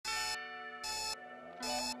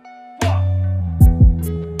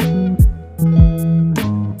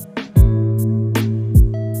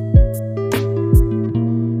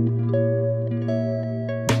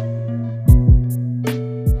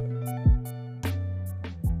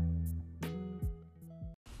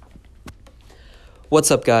What's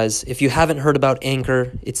up, guys? If you haven't heard about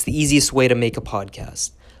Anchor, it's the easiest way to make a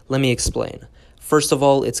podcast. Let me explain. First of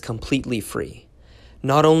all, it's completely free.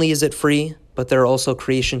 Not only is it free, but there are also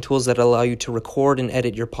creation tools that allow you to record and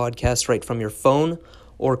edit your podcast right from your phone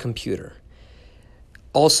or computer.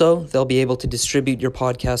 Also, they'll be able to distribute your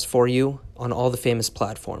podcast for you on all the famous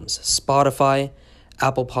platforms, Spotify,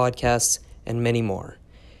 Apple Podcasts, and many more.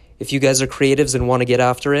 If you guys are creatives and want to get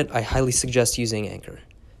after it, I highly suggest using Anchor.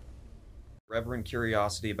 Reverent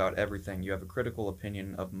curiosity about everything. You have a critical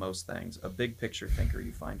opinion of most things. A big picture thinker.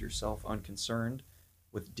 You find yourself unconcerned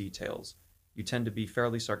with details. You tend to be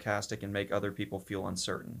fairly sarcastic and make other people feel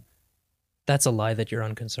uncertain. That's a lie that you're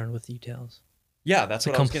unconcerned with details. Yeah, that's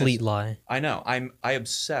It's a complete lie. I know. I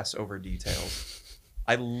obsess over details.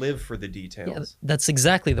 I live for the details. Yeah, that's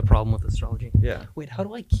exactly the problem with astrology. Yeah. Wait, how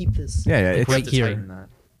do I keep this? Yeah, You it's have right to here. tighten that.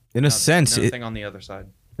 in a sense. Another thing on the other side.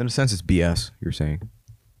 In a sense, it's BS. You're saying.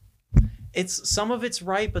 It's some of it's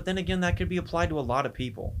right, but then again, that could be applied to a lot of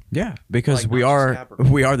people. Yeah, because Like, we not just are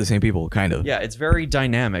Capricorn. the same people, kind of. Yeah, it's very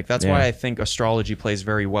dynamic. That's Yeah. why I think astrology plays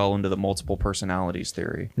very well into the multiple personalities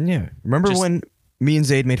theory. Yeah. Remember when me and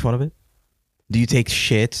Zayd made fun of it? Do you take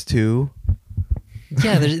shit too?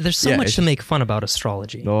 Yeah, there's so Yeah, much it's to make fun about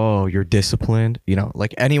astrology. Oh, you're disciplined. You know,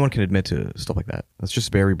 like anyone can admit to stuff like that. That's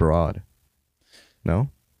just very broad. No.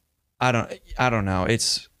 I don't know.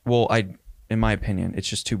 In my opinion, it's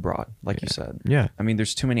just too broad, like you said. Yeah. I mean,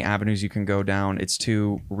 there's too many avenues you can go down. It's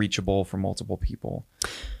too reachable for multiple people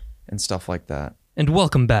and stuff like that. And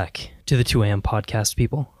welcome back to the 2 a.m. podcast,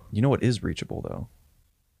 people. You know what is reachable, though?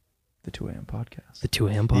 The 2 a.m. podcast. The 2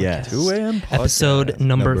 a.m. podcast. Yeah. 2 a.m. podcast. Episode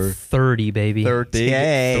number 30, baby. 30.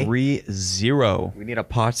 Big 30. We need a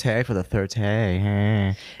party for the 30.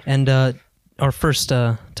 And our first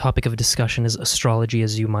topic of discussion is astrology,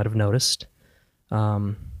 as you might have noticed.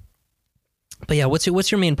 But yeah, what's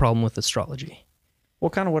your main problem with astrology?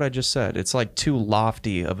 Well, kind of what I just said. It's like too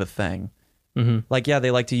lofty of a thing. Mm-hmm. Like, yeah,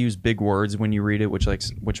 they like to use big words when you read it, which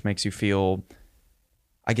makes you feel,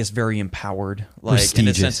 I guess, very empowered. Like, in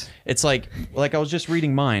a Prestigious. sense, it's like I was just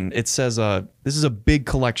reading mine. It says, this is a big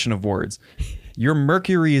collection of words. Your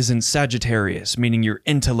Mercury is in Sagittarius, meaning your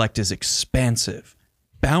intellect is expansive,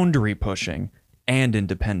 boundary pushing, and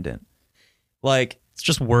independent. Like, It's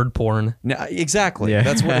just word porn. exactly. Yeah.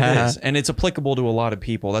 That's what it is. And it's applicable to a lot of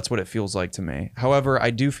people. That's what it feels like to me. However, I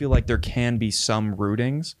do feel like there can be some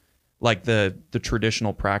rootings, like the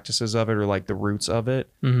traditional practices of it or like the roots of it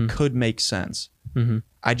could make sense. Mm-hmm.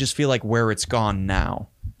 I just feel like where it's gone now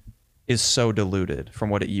is so diluted from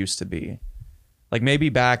what it used to be. Like maybe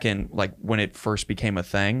back in like when it first became a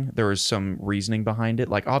thing, there was some reasoning behind it.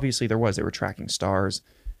 Like obviously they were tracking stars.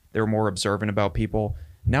 They were more observant about people.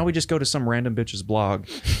 Now we just go to some random bitch's blog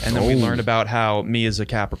and then we learn about how me as a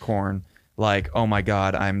Capricorn, like, oh my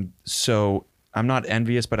God, I'm not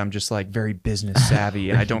envious, but I'm just like very business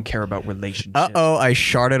savvy and I don't care about relationships. Uh-oh, I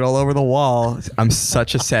sharted all over the wall. I'm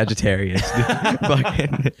such a Sagittarius.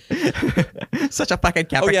 Fucking such a fucking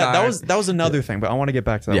Capricorn. Oh yeah, that was another thing, but I want to get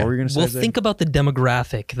back to that. Yeah. What were you going to say? Well, Zay? think about the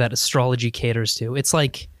demographic that astrology caters to. It's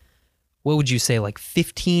like, what would you say, like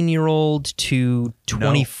 15-year-old to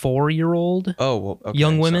 24-year-old Oh, well, okay,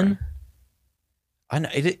 young women? sorry. I know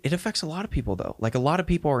it affects a lot of people though. Like a lot of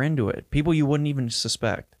people are into it. People you wouldn't even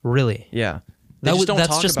suspect. Really? Yeah. They just don't That's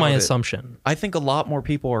talk just about my it. assumption. I think a lot more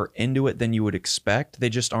people are into it than you would expect. They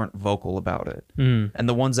just aren't vocal about it. Mm. And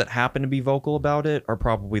the ones that happen to be vocal about it are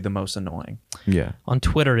probably the most annoying. Yeah. On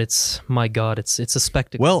Twitter, it's, my God, it's a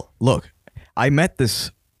spectacle. Well, look, I met this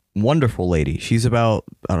wonderful lady. She's about,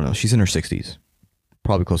 I don't know, she's in her 60s,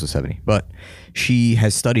 probably close to 70, but she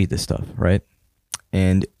has studied this stuff, right?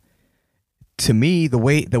 And to me, the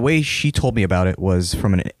way she told me about it was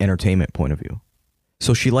from an entertainment point of view.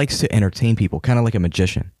 So she likes to entertain people, kind of like a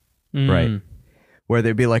magician, right? Where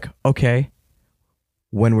they'd be like, okay,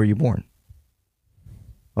 when were you born?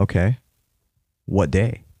 Okay, what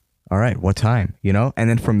day? All right, what time? You know? And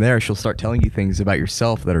then from there, she'll start telling you things about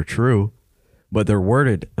yourself that are true, but they're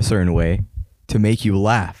worded a certain way to make you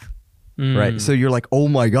laugh, right? So you're like, oh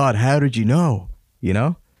my God, how did you know? You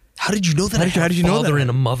know? How did you know that I had a father and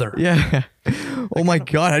a mother? Yeah. Oh my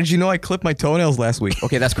God, how did you know I clipped my toenails last week?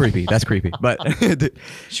 Okay, that's creepy. That's creepy. But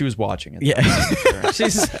She was watching it. yeah.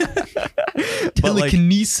 She's, But, like,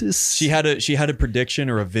 Telekinesis. she had a prediction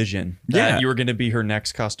or a vision that Yeah. you were going to be her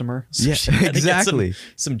next customer. So Yeah, she had to get exactly.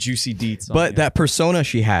 some juicy deets on But you. that persona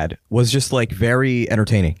she had was just like very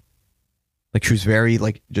entertaining. Like she was very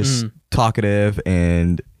like just talkative,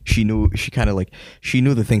 and she knew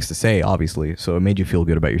the things to say, obviously. So it made you feel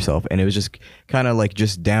good about yourself, and it was just kind of like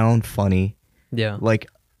just down funny, Yeah. like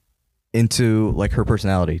into like her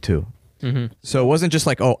personality too. So it wasn't just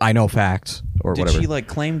like, oh, I know facts or Did whatever. she like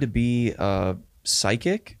claim to be a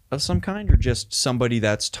psychic of some kind, or just somebody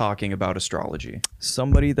that's talking about astrology?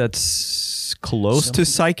 Somebody that's close to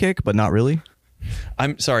psychic, but not really.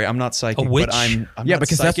 I'm sorry, I'm not psychic, A witch? but I'm Yeah, not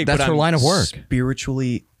because psychic, that's but her I'm line of work.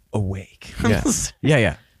 Spiritually awake.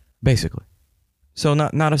 Yeah, basically. So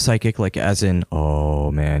not a psychic, like as in,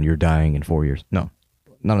 oh man, you're dying in 4 years. No,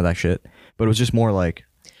 none of that shit. But it was just more like,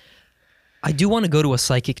 I do want to go to a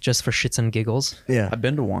psychic just for shits and giggles. yeah, I've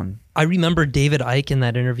been to one. I remember David Icke in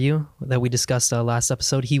that interview that we discussed last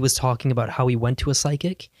episode. He was talking about how he went to a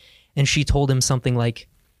psychic, and she told him something like,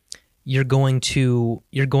 "You're going to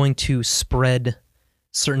spread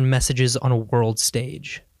certain messages on a world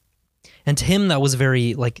stage." And to him, that was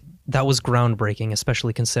very that was groundbreaking,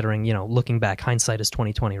 especially considering, looking back, hindsight is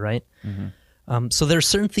 2020, right? So there are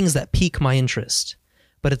certain things that pique my interest,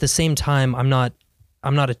 but at the same time, I'm not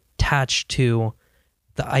attached to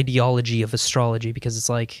the ideology of astrology, because it's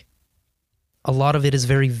like a lot of it is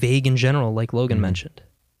very vague in general, like Logan mentioned.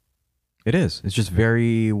 it is. It's just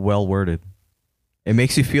very well worded. It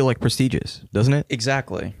makes you feel like prestigious, doesn't it?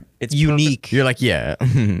 Exactly. It's Unique. You're like, yeah,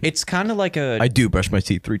 It's kind of like I do brush my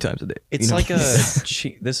teeth 3 times a day. It's like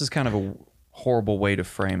this is kind of a horrible way to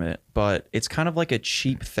frame it, but it's kind of like a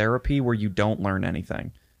cheap therapy where you don't learn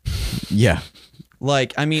anything. yeah.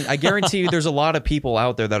 Like, I mean, I guarantee you there's a lot of people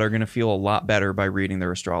out there that are going to feel a lot better by reading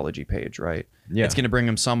their astrology page, right? Yeah. It's going to bring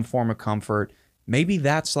them some form of comfort. Maybe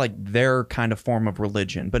that's like their kind of form of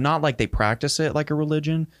religion, but not like they practice it like a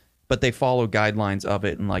religion, but they follow guidelines of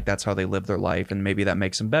it, and like that's how they live their life, and maybe that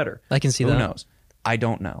makes them better. I can see that. Who knows? I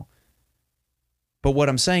don't know. But what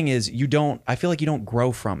I'm saying is I feel like you don't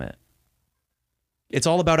grow from it. It's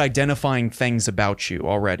all about identifying things about you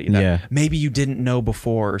already that maybe you didn't know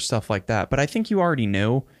before or stuff like that. But I think you already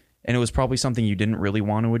knew, and it was probably something you didn't really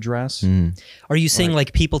want to address. Are you saying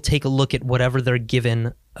like people take a look at whatever they're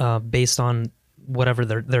given based on whatever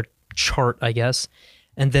their chart, I guess,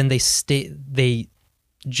 and then they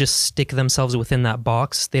just stick themselves within that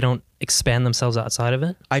box? They don't expand themselves outside of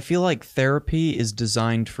it? I feel like therapy is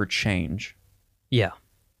designed for change. Yeah.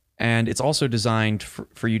 And it's also designed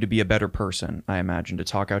for you to be a better person, I imagine, to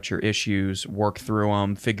talk out your issues, work through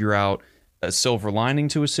them, figure out a silver lining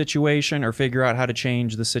to a situation, or figure out how to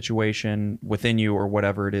change the situation within you, or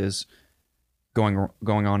whatever it is going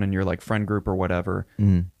on in your like friend group or whatever.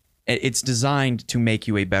 It's designed to make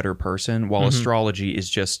you a better person, while astrology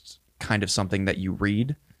is just kind of something that you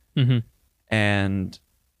read. And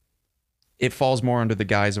it falls more under the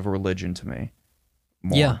guise of a religion to me.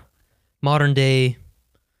 More. Yeah. Modern day...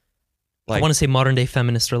 Like, I want to say modern day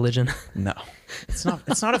feminist religion. No, it's not.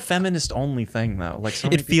 It's not a feminist only thing though. Like so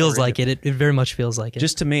many it feels people are like it. It very much feels like it.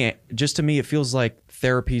 Just to me, it feels like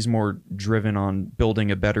therapy's more driven on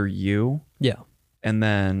building a better you. Yeah. And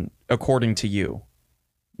then according to you,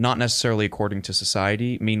 not necessarily according to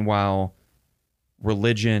society. Meanwhile,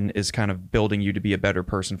 religion is kind of building you to be a better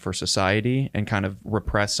person for society and kind of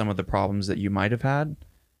repress some of the problems that you might have had.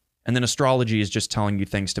 And then astrology is just telling you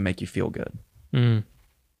things to make you feel good.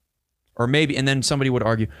 Or maybe, and then somebody would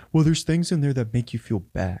argue, well, there's things in there that make you feel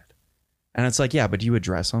bad. And it's like, yeah, but do you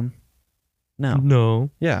address them?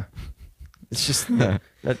 No. Yeah. It's just that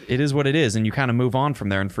it is what it is. And you kind of move on from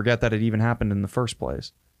there and forget that it even happened in the first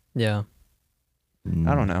place. Yeah.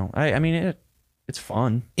 I don't know. I mean, it's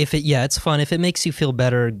fun. It's fun. If it makes you feel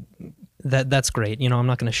better, that's great. I'm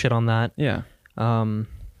not going to shit on that. Yeah.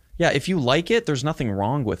 Yeah, if you like it, there's nothing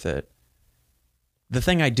wrong with it. The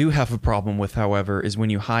thing I do have a problem with, however, is when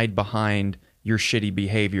you hide behind your shitty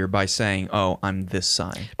behavior by saying, "Oh, I'm this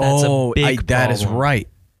sign." That's a big that is problem. right.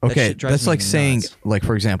 That Okay, shit drives that's me like saying, nuts. like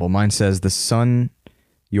for example, mine says the sun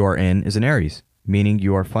you are in is an Aries, meaning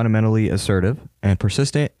you are fundamentally assertive and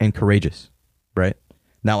persistent and courageous, right?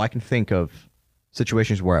 Now I can think of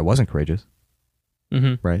situations where I wasn't courageous,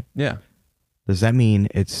 right? Yeah. Does that mean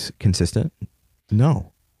it's consistent?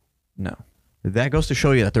 No. That goes to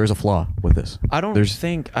show you that there is a flaw with this. I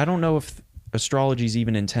don't know if astrology is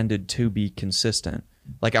even intended to be consistent.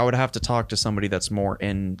 Like, I would have to talk to somebody that's more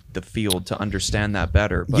in the field to understand that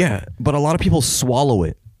better. But yeah, but a lot of people swallow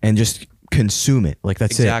it and just consume it. Like,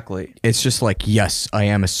 that's exactly. It's just like, yes, I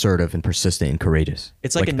am assertive and persistent and courageous.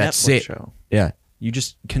 It's like a that's Netflix it. show. Yeah. You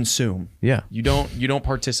just consume. Yeah. You don't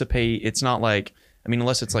participate. It's not like, I mean,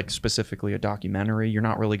 unless it's like specifically a documentary, you're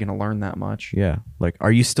not really going to learn that much. Yeah. Like,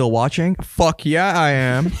 are you still watching? Fuck yeah, I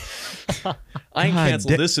am. I ain't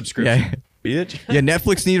canceled this subscription, bitch. Yeah,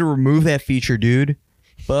 Netflix need to remove that feature, dude.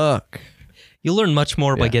 Fuck. You'll learn much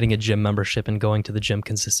more by getting a gym membership and going to the gym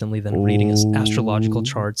consistently than reading astrological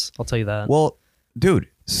charts. I'll tell you that. Well, dude,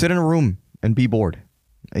 sit in a room and be bored.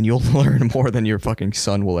 and you'll learn more than your fucking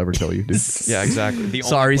son will ever tell you, dude. Yeah, exactly. The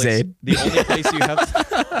Sorry, only place, Zaid. The only place you have.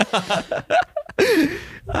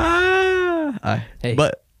 Hey,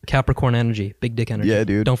 But Capricorn energy, big dick energy. yeah,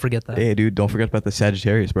 dude. Don't forget that. Hey, dude, don't forget about the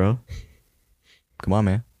Sagittarius, bro. Come on,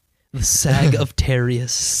 man. The sag of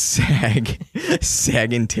Terrius.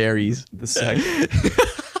 Sagittarius.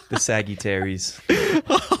 The Sagittarius.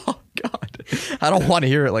 Oh God, I don't want to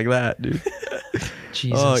hear it like that, dude.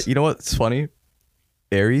 Jesus. You know what's funny?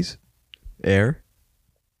 Aries, air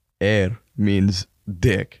means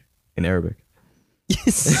dick in Arabic.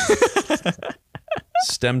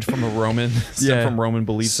 Stemmed from Roman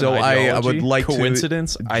beliefs. So and I would ideology. like to-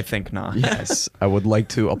 coincidence? I think not. Yes, I would like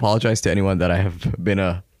to apologize to anyone that I have been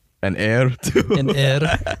an heir to. An air.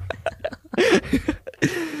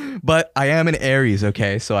 But I am an Aries,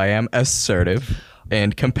 okay? So I am assertive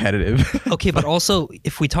and competitive. Okay, but also,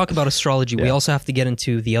 if we talk about astrology, we Yeah. also have to get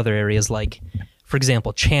into the other areas, like, for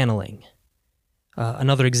example, channeling.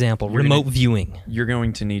 Another example, remote viewing. You're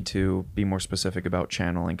going to need to be more specific about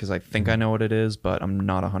channeling because I think I know what it is, but I'm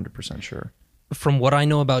not 100% sure. From what I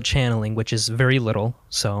know about channeling, which is very little,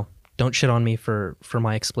 so don't shit on me for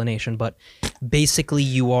my explanation, but basically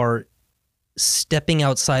you are stepping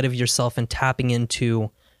outside of yourself and tapping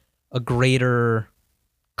into a greater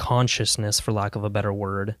consciousness, for lack of a better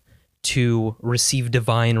word, to receive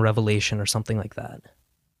divine revelation or something like that.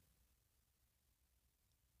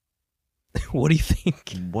 What do you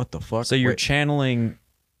think? What the fuck? So you're Wait. channeling.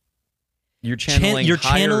 You're you're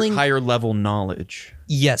channeling- higher level knowledge.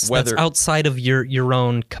 Yes, Whether- that's outside of your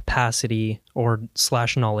own capacity or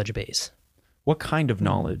 / knowledge base. What kind of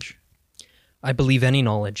knowledge? I believe any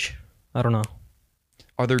knowledge. I don't know.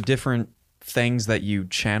 Are there different things that you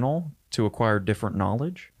channel to acquire different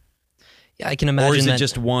knowledge? Yeah, I can imagine Or is it that.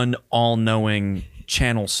 just one all-knowing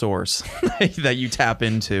channel source that you tap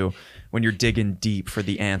into when you're digging deep for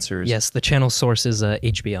the answers? Yes, the channel source is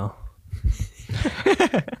HBO.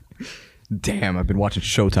 Damn, I've been watching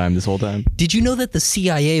Showtime this whole time. Did you know that the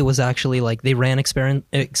CIA was actually like they ran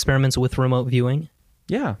experiments with remote viewing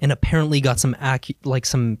Yeah. and apparently got some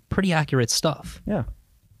some pretty accurate stuff. Yeah.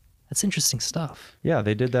 That's interesting stuff. Yeah,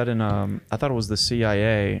 they did that in I thought it was the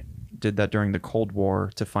CIA did that during the Cold War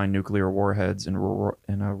to find nuclear warheads in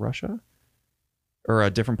Russia or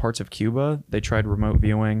different parts of Cuba. They tried remote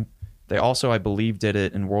viewing. They also, I believe, did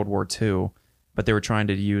it in World War II, but they were trying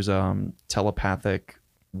to use telepathic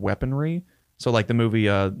weaponry. So like the movie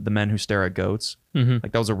The Men Who Stare at Goats,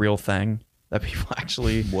 like that was a real thing that people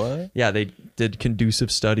actually What? Yeah, they did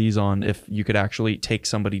conducive studies on if you could actually take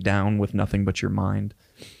somebody down with nothing but your mind.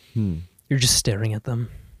 You're just staring at them.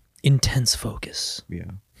 Intense focus. Yeah.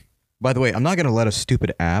 By the way, I'm not going to let a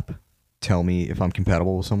stupid app tell me if I'm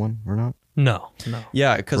compatible with someone or not, No.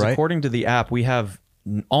 Yeah, because Right? according to the app, we have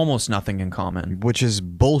almost nothing in common. which is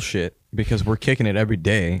bullshit because we're kicking it every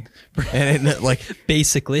day. And it, like,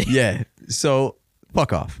 Basically. yeah. So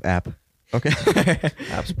fuck off, app. Okay.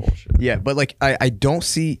 App's bullshit. Yeah, but like I don't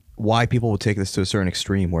see why people would take this to a certain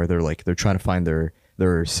extreme where they're trying to find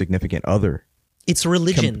their significant other. It's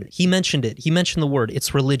religion. He mentioned it. He mentioned the word.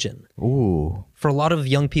 It's religion. Ooh. For a lot of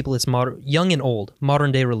young people, it's young and old,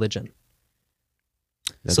 modern day religion.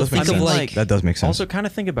 That So does make think of sense. like That does make sense. Also, kind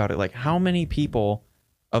of think about it. Like, how many people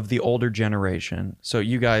of the older generation? So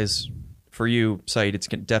you guys, for you, Said, it's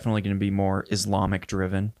definitely going to be more Islamic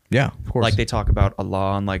driven. yeah, of course. Like they talk about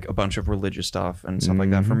Allah and like a bunch of religious stuff and stuff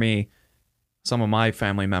like that. For me, some of my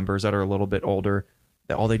family members that are a little bit older,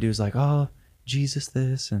 that all they do is like, oh, Jesus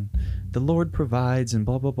this and the Lord provides and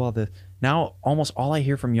blah blah blah. Now almost all I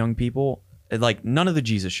hear from young people, like none of the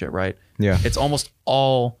Jesus shit, right? Yeah. It's almost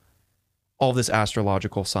all this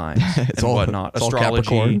astrological science It's and all- whatnot, it's all astrology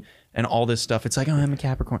Capricorn. and all this stuff. It's like, oh, I'm a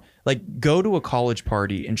Capricorn. Like, go to a college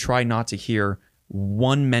party and try not to hear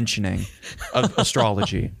one mentioning of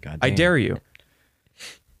astrology. God I damn. dare you.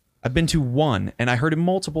 I've been to one, and I heard it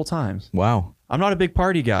multiple times. Wow. I'm not a big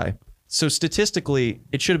party guy, so statistically,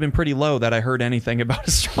 it should have been pretty low that I heard anything about Yeah.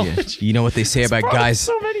 astrology. You know what they say about guys?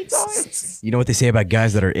 So many times. You know what they say about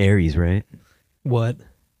guys that are Aries, right? what?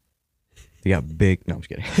 They got big. No, I'm just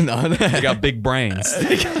kidding. No. They got big brains.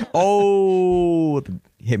 Oh,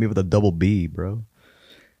 hit me with a double B, bro.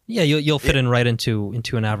 Yeah, you'll fit in right into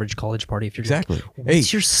an average college party if you're Exactly. Like, What's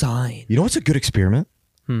Hey. your sign? You know what's a good experiment?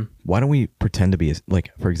 Why don't we pretend to be like,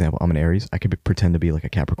 for example, I'm an Aries. I could pretend to be like a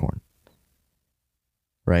Capricorn.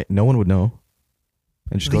 Right? No one would know.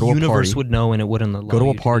 And just The go to a universe party. would know, and it wouldn't allow Go to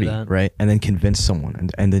you a party, do that. right? And then convince someone,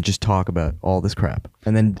 and then just talk about all this crap.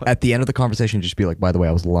 And then at the end of the conversation, just be like, by the way,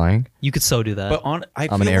 I was lying. You could so do that. But I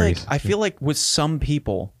I'm an Aries. feel like with some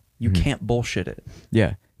people, you can't bullshit it.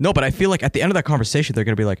 Yeah. No, but I feel like at the end of that conversation, they're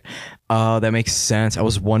gonna be like, that makes sense. I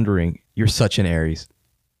was wondering, you're such an Aries.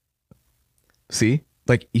 See?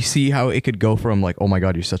 Like, you see how it could go from like, oh my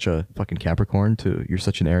God, you're such a fucking Capricorn to you're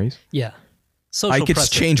such an Aries? Yeah. I could pressure.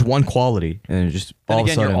 change one quality and it just Then all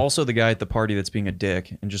again, of a sudden. you're also the guy at the party that's being a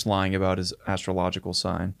dick and just lying about his astrological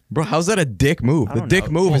sign. Bro, how's that a dick move? I The don't dick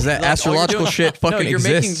know. move is that Like, all astrological you're doing- shit fucking no, you're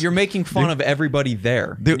exists. you're making fun of everybody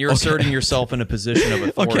there. Dude, And you're okay. asserting yourself in a position of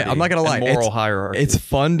authority. Okay, I'm not gonna lie. And moral It's- hierarchy. It's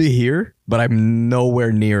fun to hear, but I'm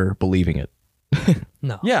nowhere near believing it.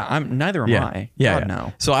 No. yeah. Neither am I. Yeah, God, yeah.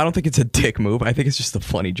 no. So I don't think it's a dick move. I think it's just a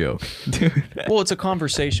funny joke, dude. Well, it's a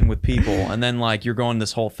conversation with people, and then like you're going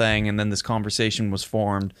this whole thing, and then this conversation was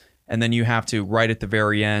formed, and then you have to right at the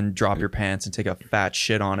very end drop your pants and take a fat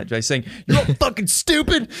shit on it by saying you're all fucking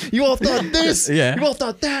stupid. You all thought this. Yeah. You all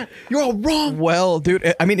thought that. You're all wrong. Well,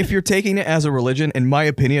 dude, I mean, if you're taking it as a religion, in my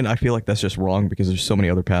opinion, I feel like that's just wrong because there's so many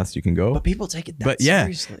other paths you can go. But people take it that But yeah,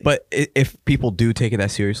 seriously. but if people do take it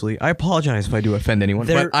that seriously, I apologize if I do offend anyone,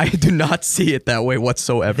 There- but I do not see it that way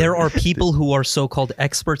whatsoever. There are people who are so-called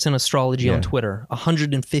experts in astrology Yeah. on Twitter,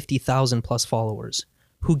 150,000 plus followers,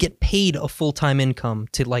 who get paid a full-time income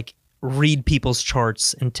to like read people's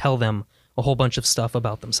charts and tell them a whole bunch of stuff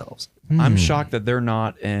about themselves. I'm shocked that they're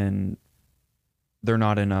not in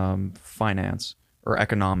finance or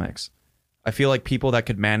economics. I feel like people that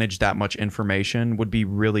could manage that much information would be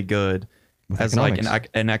really good as economics. like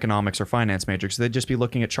an economics or finance major, because they'd just be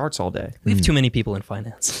looking at charts all day. We have too many people in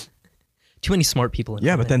finance. Too many smart people in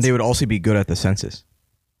Yeah, finance. but then they would also be good at the census.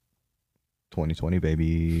 2020,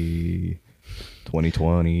 baby.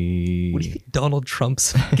 2020. What do you think Donald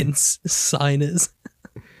Trump's fucking sign is?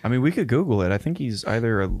 I mean, we could Google it. I think he's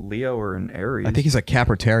either a Leo or an Aries. I think he's a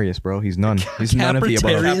Capriterius, bro. He's none. He's none of the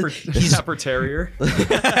above. Capriterius? He's Capper Terrier.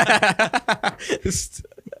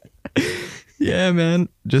 Yeah, man.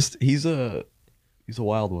 Just he's a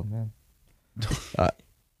wild one, man.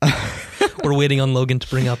 We're waiting on Logan to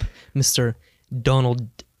bring up Mr. Donald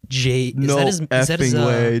J. Is No that his, is that his, effing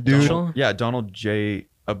way, dude. initial? Yeah, Donald J.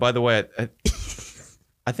 By the way,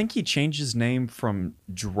 I think he changed his name from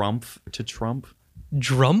Drumpf to Trump.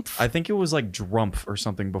 Drumpf? I think it was like Drumpf or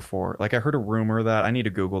something before. Like I heard a rumor that I need to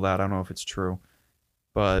Google that. I don't know if it's true,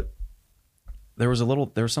 but there was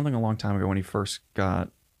something a long time ago when he first got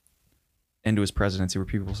into his presidency where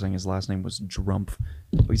people were saying his last name was Drumpf.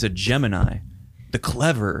 But he's a Gemini, the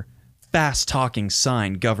clever, fast-talking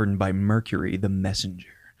sign governed by Mercury, the messenger.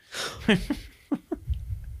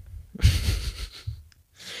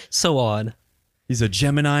 So odd. He's a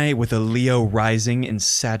Gemini with a Leo rising and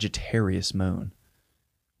Sagittarius moon.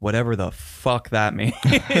 Whatever the fuck that means.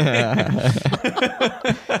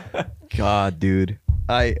 God, dude.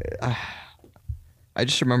 I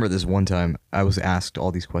just remember this one time I was asked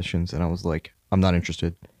all these questions and I was like, I'm not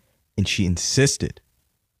interested. And she insisted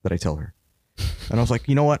that I tell her. And I was like,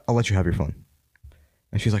 you know what? I'll let you have your phone.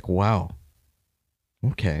 And she's like, wow.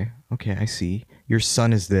 Okay, I see. Your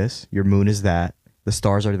sun is this. Your moon is that. The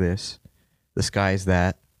stars are this. The sky is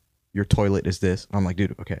that. Your toilet is this. And I'm like,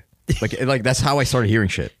 dude, okay. Like that's how I started hearing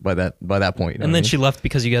shit by that point. You know And what then I mean? she left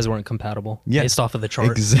because you guys weren't compatible Yeah. based off of the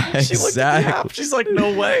chart. Exactly. She's like,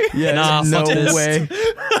 no way. Yeah, Nah, no fuck this. way.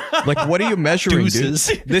 Like, what are you measuring, Deuces.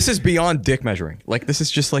 dude? This is beyond dick measuring. Like, this is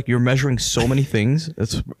just like you're measuring so many things.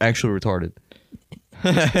 It's actually retarded.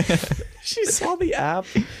 She saw the app.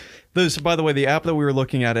 By the way, the app that we were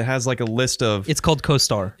looking at, it has like a list of. It's called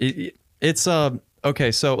CoStar. It's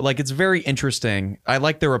okay. So like, it's very interesting. I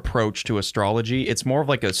like their approach to astrology. It's more of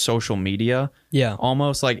like a social media. Yeah.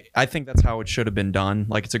 Almost like I think that's how it should have been done.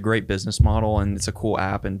 Like it's a great business model and it's a cool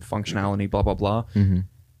app and functionality. Blah blah blah.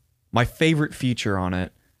 My favorite feature on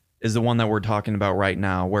it is the one that we're talking about right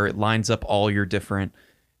now, where it lines up all your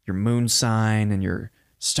moon sign and your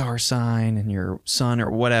star sign and your sun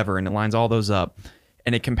or whatever, and it lines all those up,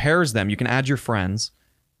 and it compares them. You can add your friends,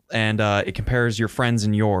 and it compares your friends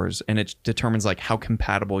and yours, and it determines like how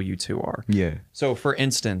compatible you two are. Yeah. So, for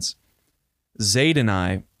instance, Zayd and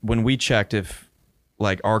I, when we checked if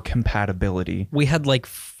like our compatibility, We had like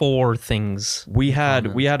 4 things. we had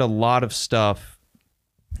a lot of stuff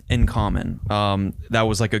in common. That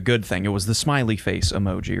was like a good thing. It was the smiley face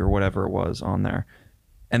emoji or whatever it was on there,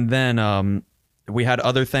 and then we had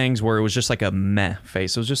other things where it was just like a meh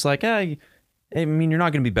face. It was just like, hey, I mean, you're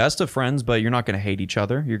not going to be best of friends, but you're not going to hate each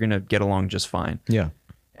other. You're going to get along just fine. Yeah.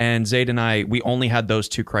 And Zayd and I, we only had those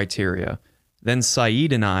 2 criteria. Then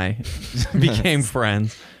Saeed and I became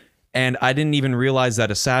friends. And I didn't even realize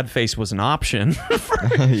that a sad face was an option.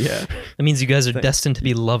 Yeah. That means you guys are destined to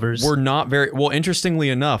be lovers. We're not very well. Interestingly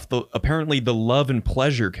enough, apparently the love and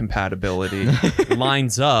pleasure compatibility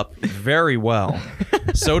lines up very well.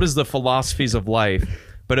 So does the philosophies of life.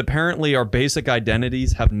 but apparently our basic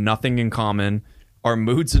identities have nothing in common. Our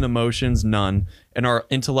moods and emotions, none. And our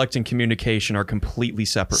intellect and communication are completely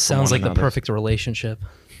separate from Sounds one like another. the perfect relationship.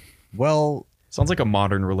 Well, Sounds like a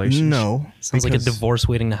modern relationship. no. Sounds like a because- divorce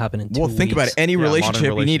waiting to happen in 2 Well, weeks. think about it. Any Yeah, modern relationship, you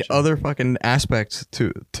need relationship. other fucking aspects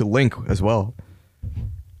to link as well.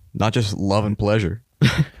 Not just love and pleasure.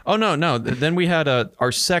 Oh no. Then we had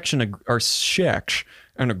our sex and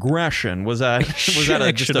aggression was at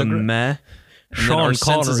just a meh. And then our Sean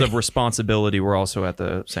senses Connery. of responsibility were also at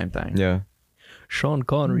the same thing. Yeah. Sean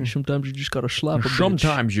Connery, sometimes you just gotta slap a bitch.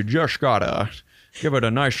 Sometimes you just gotta give it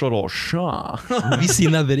a nice little shot. Have you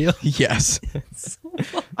seen that video? Yes.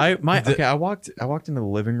 I walked into the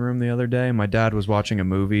living room the other day. My dad was watching a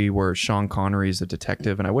movie where Sean Connery is a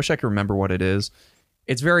detective, and I wish I could remember what it is.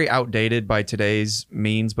 It's very outdated by today's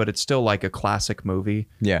means, but it's still like a classic movie.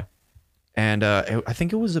 Yeah. And I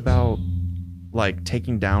think it was about like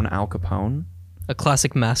taking down Al Capone. A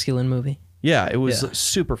classic masculine movie. Yeah, it was Yeah.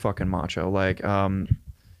 super fucking macho. Like,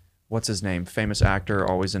 what's his name? Famous actor,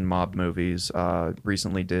 always in mob movies.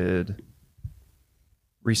 Recently did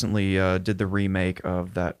the remake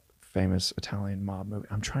of that famous Italian mob movie.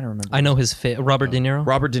 I'm trying to remember. I know his Robert De Niro.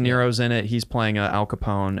 Robert De Niro's in it. He's playing Al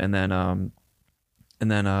Capone, and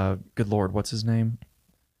then good lord, what's his name?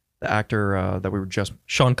 The actor that we were just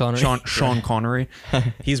Sean Connery. Sean Connery.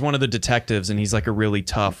 He's one of the detectives, and he's like a really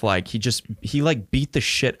tough. Like he like beat the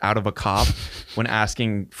shit out of a cop when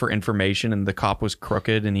asking for information, and the cop was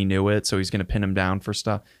crooked, and he knew it, so he's gonna pin him down for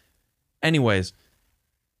stuff. Anyways,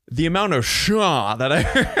 the amount of shaw that I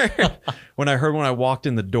heard when I walked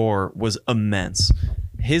in the door was immense.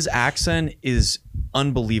 His accent is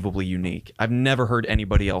unbelievably unique. I've never heard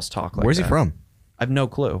anybody else talk like that. Where's he from? I've no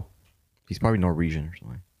clue. He's probably Norwegian or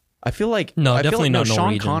something. I feel like No, I feel definitely like, not Sean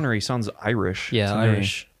Norwegian. Connery sounds Irish. Yeah, to me.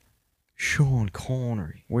 Irish. Sean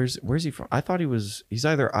Connery. Where's he from? I thought he's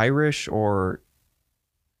either Irish or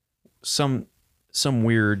some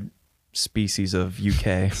weird species of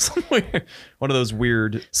UK. One of those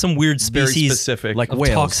weird, Some weird very species specific, like of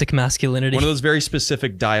Wales. toxic masculinity. one of those very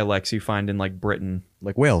specific dialects you find in like Britain.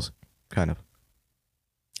 Like Wales, kind of.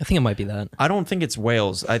 I think it might be that. I don't think it's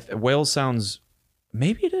Wales. Wales sounds.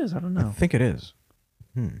 Maybe it is. I don't I know. think it is.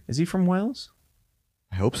 Is he from Wales?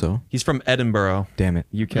 I hope so. He's from Edinburgh, Damn it.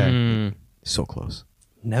 UK. Mm, So close.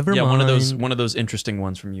 never Yeah, mind. one of those interesting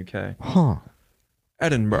ones from UK. Huh.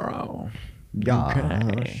 Edinburgh. Gosh,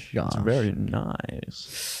 UK. gosh. It's very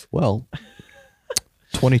nice. Well,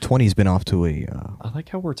 2020's been off to a I like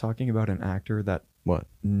how we're talking about an actor that what?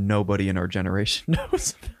 nobody in our generation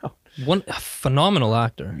knows about. One phenomenal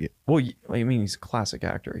actor. Yeah. Well, I mean, he's a classic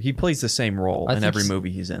actor. He plays the same role I in think every he's-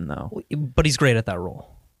 movie he's in, though. But he's great at that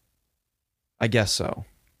role. I guess so.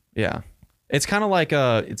 Yeah. It's kind of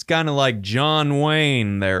like John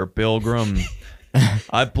Wayne there, Pilgrim.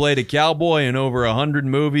 I've played a cowboy in over 100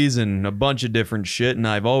 movies and a bunch of different shit, and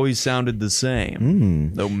I've always sounded the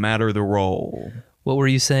same, no matter the role. What were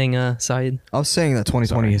you saying, Syed? I was saying that 2020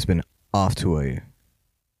 Sorry. has been off to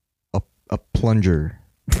a plunger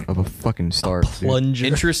of a fucking start. dude. Plunger.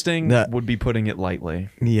 Interesting That- would be putting it lightly.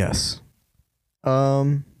 Yes. Are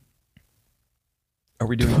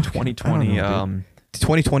we doing I don't 2020? know, dude.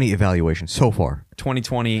 2020 evaluation so far.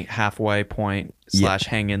 2020 halfway point /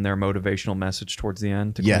 hang in there motivational message towards the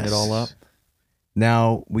end to clean it all up.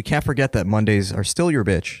 Now, we can't forget that Mondays are still your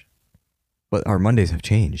bitch, but our Mondays have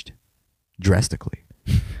changed drastically.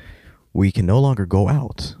 We can no longer go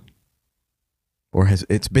out. Or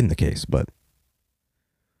it's been the case, but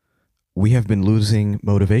we have been losing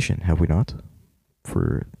motivation, have we not?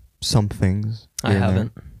 For some things. I here and there.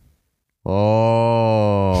 haven't.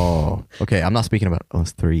 Oh, okay. I'm not speaking about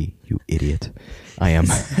us three, you idiot. I am.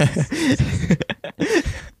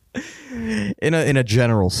 in a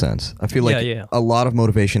general sense, I feel like Yeah. a lot of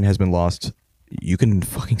motivation has been lost. You can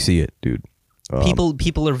fucking see it, dude.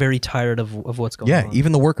 People are very tired of what's going on. Yeah,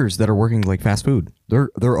 even the workers that are working like fast food, they're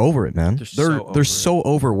over it, man. They're so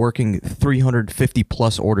over working 350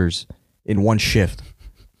 plus orders in one shift.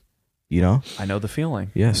 You know? I know the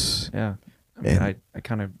feeling. Yes. Yeah. I mean, I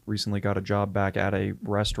kind of recently got a job back at a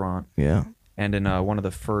restaurant, Yeah. and in one of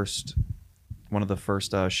the first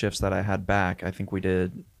shifts that I had back, I think we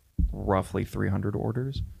did roughly 300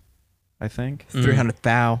 orders. I think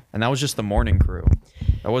 300,000. and that was just the morning crew.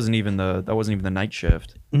 That wasn't even the night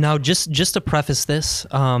shift. Now, just to preface this,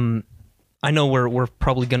 I know we're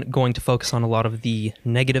probably going to focus on a lot of the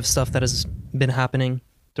negative stuff that has been happening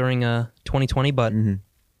during 2020, but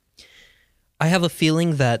I have a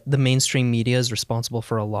feeling that the mainstream media is responsible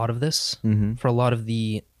for a lot of this, for a lot of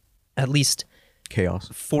the, at least chaos.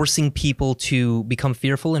 forcing people to become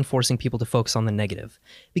fearful and forcing people to focus on the negative,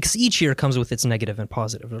 because each year comes with its negative and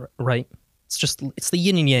positive, right? It's the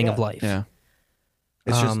yin and yang of life. Yeah.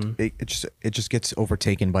 It's it just gets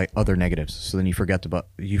overtaken by other negatives. So then you forget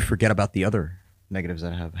about the other negatives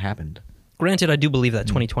that have happened. Granted, I do believe that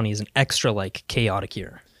 2020 is an extra like chaotic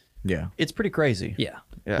year. Yeah. It's pretty crazy. Yeah.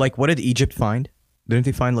 Yeah. Like, what did Egypt find? Didn't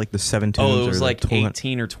they find like the 7 tombs? Oh, it was or like the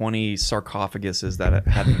 18 or 20 sarcophaguses that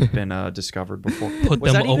hadn't been discovered before. Put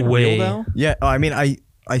Was them that even away. real, though? Yeah, I mean,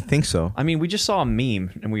 I think so. I mean, we just saw a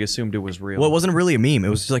meme and we assumed it was real. Well, it wasn't really a meme. It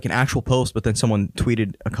was just like an actual post, but then someone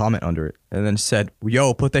tweeted a comment under it and then said,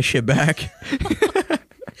 "Yo, put that shit back."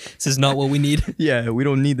 This is not what we need. Yeah, we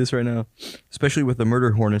don't need this right now, especially with the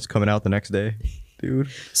murder hornets coming out the next day, dude.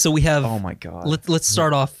 So we have. Oh my God. Let's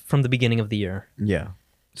start off from the beginning of the year. Yeah.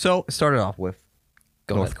 So it started off with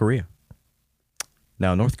North ahead. Korea.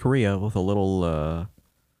 Now, North Korea with a little.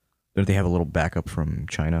 Don't they have a little backup from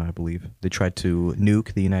China? I believe they tried to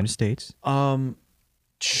nuke the United States.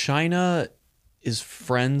 China is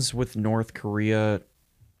friends with North Korea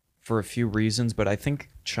for a few reasons, but I think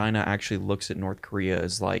China actually looks at North Korea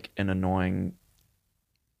as like an annoying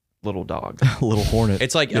little dog. A little hornet.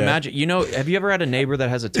 It's like, imagine, have you ever had a neighbor that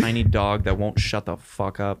has a tiny dog that won't shut the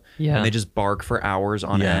fuck up? Yeah. And they just bark for hours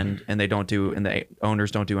on Yeah. end and the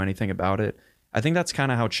owners don't do anything about it. I think that's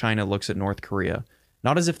kind of how China looks at North Korea.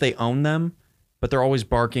 Not as if they own them, but they're always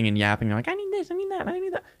barking and yapping. They're like, I need this, I need that, I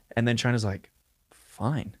need that. And then China's like,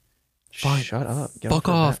 fine. Shut up. Get Fuck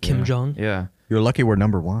the off, bat." Kim Jong. Yeah. You're lucky we're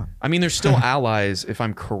number one. I mean, they're still allies, if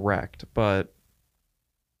I'm correct, but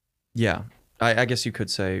yeah, I guess you could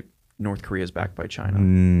say North Korea is backed by China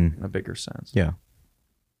in a bigger sense. Yeah.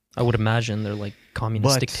 I would imagine they're like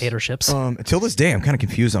communist But, dictatorships. Until this day, I'm kind of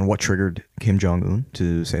confused on what triggered Kim Jong Un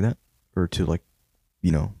to say that, or to like,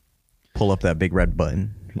 pull up that big red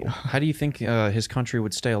button. How do you think his country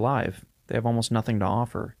would stay alive? They have almost nothing to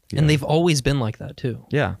offer. And they've always been like that too.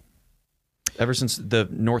 Yeah. Ever since the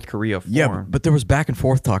North Korea formed. Yeah, but there was back and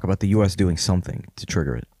forth talk about the U.S. doing something to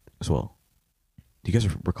trigger it as well. Do you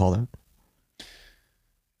guys recall that?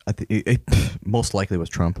 It most likely was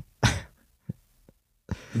Trump.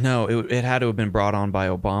 No, it had to have been brought on by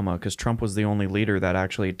Obama because Trump was the only leader that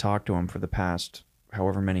actually talked to him for the past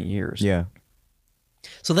however many years. Yeah.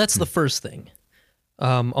 So that's the first thing.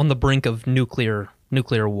 On the brink of nuclear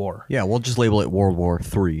war. Yeah, we'll just label it World War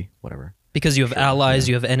III, whatever. Because you have allies,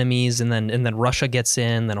 you have enemies, and then Russia gets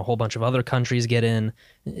in, then a whole bunch of other countries get in.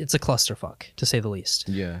 It's a clusterfuck, to say the least.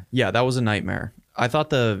 Yeah. Yeah, that was a nightmare. I thought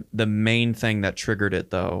the main thing that triggered it,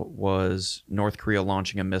 though, was North Korea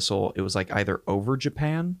launching a missile. It was like either over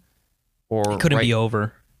Japan or It couldn't right, be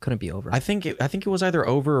over. Couldn't be over. I think it was either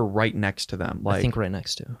over or right next to them. Like, I think right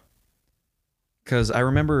next to. because I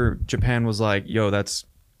remember Japan was like, yo, that's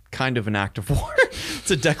kind of an act of war.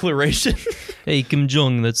 It's a declaration. Hey, Kim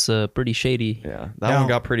Jong, that's pretty shady. Yeah, that one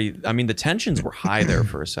got pretty... I mean, the tensions were high there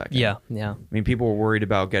for a second. Yeah. I mean, people were worried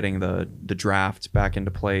about getting the draft back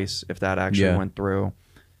into place if that actually went through.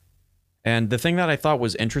 And the thing that I thought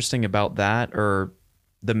was interesting about that, or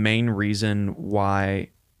the main reason why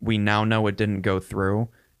we now know it didn't go through,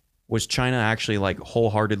 was China actually like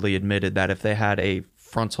wholeheartedly admitted that if they had a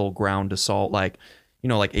frontal ground assault, like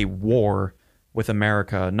a war with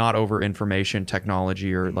America, not over information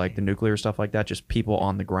technology or like the nuclear stuff like that, just people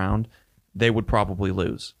on the ground, they would probably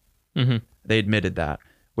lose. Mm-hmm. They admitted that,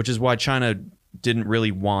 which is why China didn't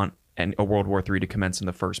really want a World War III to commence in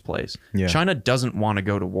the first place. Yeah. China doesn't want to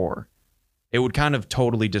go to war. It would kind of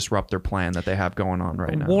totally disrupt their plan that they have going on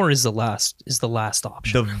right now. War is the last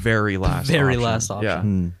option. The very last last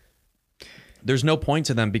option. Yeah. There's no point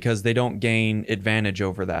to them because they don't gain advantage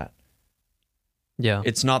over that. Yeah.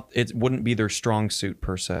 It wouldn't be their strong suit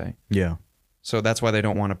per se. Yeah. So that's why they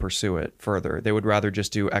don't want to pursue it further. They would rather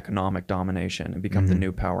just do economic domination and become the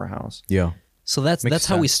new powerhouse. Yeah. So that's Makes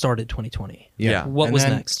how we sense. started 2020. Yeah. What And was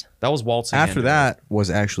then next? That was waltzing. After into that it.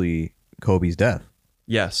 was actually Kobe's death.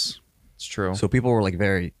 Yes, it's true. So people were like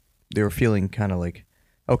they were feeling kind of like,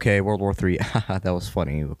 okay, World War III, that was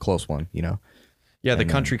funny, a close one, Yeah, the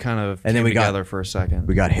country kind of and came then we got- together for a second.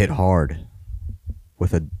 We got hit hard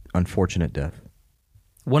with an unfortunate death.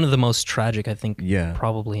 One of the most tragic, I think, Yeah.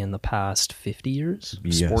 probably in the past 50 years.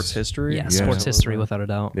 Sports Yes. history. Yeah, sports history, without a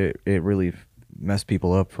doubt. It really messed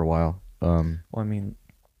people up for a while. Well, I mean,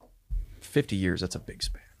 50 years, that's a big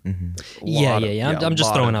span. Yeah. I'm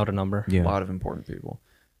just throwing out out a number. Yeah. a lot of important people.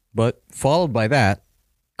 But followed by that,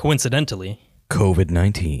 Coincidentally,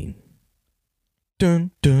 COVID-19.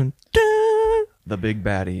 Dun, dun, dun. The big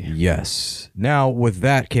baddie. Yes. Now, with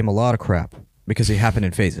that came a lot of crap because it happened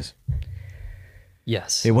in phases.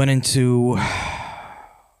 yes. It went into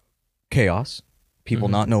chaos, people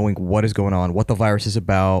not knowing what is going on, what the virus is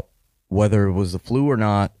about, whether it was the flu or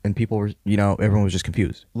not, and people were, everyone was just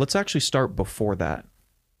confused. Let's actually start before that,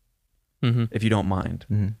 if you don't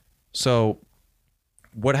mind. So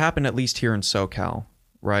what happened, at least here in SoCal,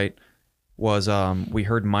 right, was we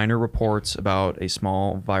heard minor reports about a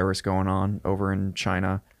small virus going on over in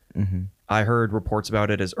China. I heard reports about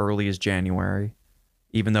it as early as January,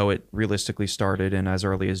 even though it realistically started in as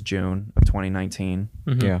early as June of 2019.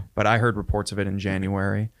 Yeah. But I heard reports of it in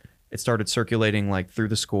January. It started circulating like through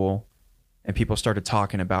the school, and people started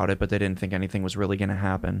talking about it, but they didn't think anything was really going to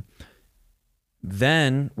happen.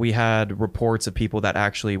 Then we had reports of people that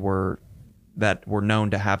actually were known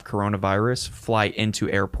to have coronavirus fly into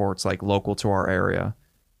airports like local to our area.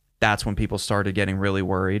 That's when people started getting really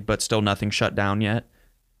worried, but still nothing shut down yet.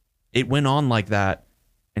 It went on like that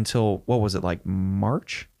until, what was it, like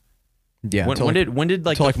March? Yeah. When did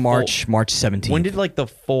like March 17th. When did like the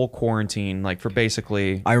full quarantine, like for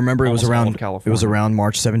basically? I remember it was almost all around of California? It was around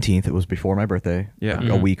March 17th. It was before my birthday. Yeah.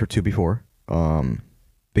 a week or two before.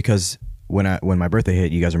 Because when my birthday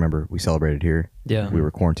hit, you guys remember we celebrated here. Yeah. We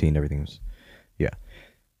were quarantined. Everything was, yeah.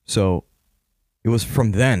 So it was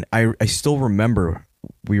from then. I still remember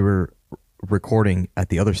we were recording at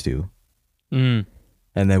the other stew, and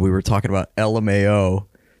then we were talking about LMAO.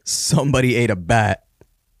 Somebody ate a bat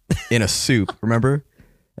in a soup, remember?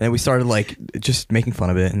 And then we started like just making fun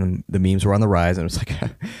of it, and the memes were on the rise, and it was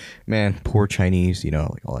like, man, poor Chinese,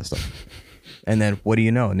 like all that stuff. And then what do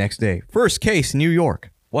you know? Next day, first case in New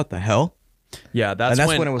York. What the hell? Yeah, that's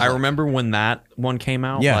when it was. I remember when that one came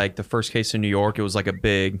out. Yeah. Like the first case in New York, it was like a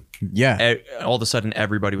big. Yeah. All of a sudden,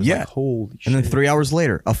 everybody was like, "Holy shit!" And then 3 hours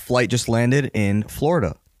later, a flight just landed in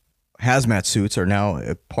Florida. Hazmat suits are now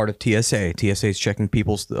a part of TSA. TSA is checking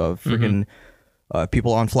people's freaking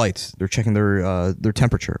people on flights. They're checking their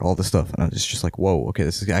temperature, all this stuff. And it's just like, whoa, okay,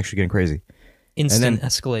 this is actually getting crazy. Instant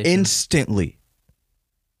escalation.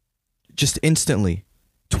 Instantly,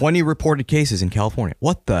 20 reported cases in California.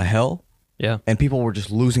 What the hell? Yeah. And people were just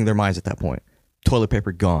losing their minds at that point. Toilet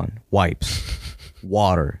paper gone, wipes,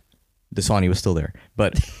 water. Dasani was still there,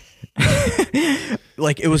 but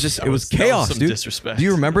like it was chaos, some dude. disrespect. Do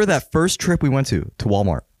you remember that first trip we went to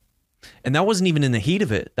Walmart? And that wasn't even in the heat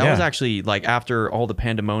of it. That was actually like after all the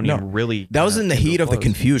pandemonium. Really, that was in the heat of the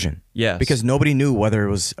confusion. Yes, because nobody knew whether it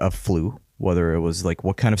was a flu, whether it was like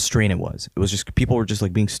what kind of strain it was. It was just people were just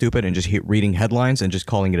like being stupid and just reading headlines and just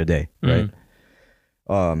calling it a day, right?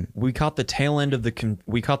 We caught the tail end of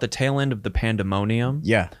the pandemonium.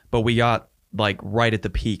 Yeah, but we got like right at the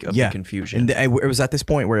peak of the confusion. And it was at this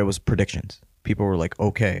point where it was predictions. People were like,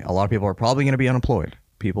 okay, a lot of people are probably going to be unemployed.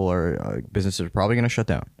 Businesses are probably going to shut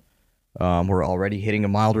down. We're already hitting a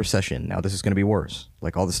mild recession. Now this is going to be worse.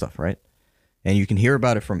 Like all this stuff, right? And you can hear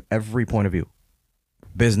about it from every point of view.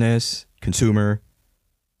 Business, consumer,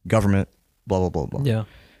 government, blah, blah, blah, blah. Yeah.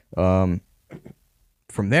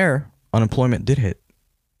 From there, unemployment did hit.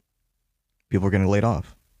 People were getting laid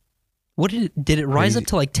off. What did it rise up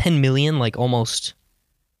to like 10 million, like almost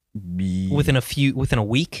within a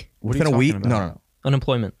week? Within a week? No.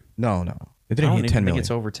 Unemployment. No. It I didn't don't hit even 10 think million.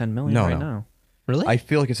 it's over 10 million now. Really? I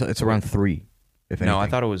feel like it's around 3. If anything. No, I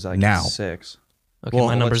thought it was like now 6. Okay, well,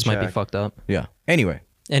 my numbers might be check. fucked up. Yeah. Anyway,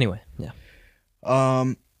 yeah.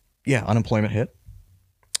 yeah, unemployment hit.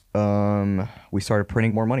 We started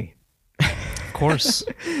printing more money. Of course.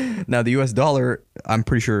 Now the US dollar, I'm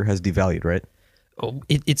pretty sure, has devalued, right? Oh,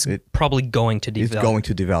 it's probably going to devalue. It's going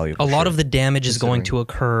to devalue. A lot of the damage is going to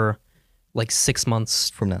occur like 6 months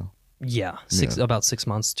from now. Yeah, about 6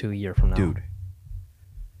 months to a year from now. Dude.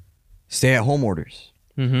 Stay-at-home orders.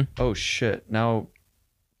 Mm-hmm. Oh shit! Now,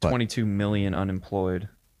 22 million unemployed.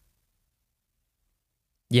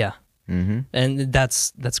 Yeah. Mm-hmm. And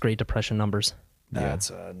that's Great Depression numbers. That's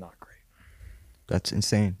not great. That's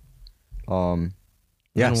insane. And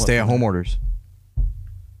Stay-at-home orders.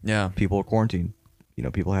 Yeah. People are quarantined.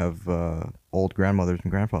 People have old grandmothers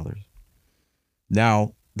and grandfathers.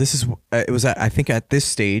 Now, I think at this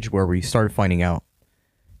stage where we started finding out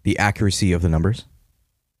the accuracy of the numbers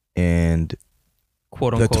and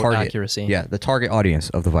quote the unquote target accuracy. Yeah, the target audience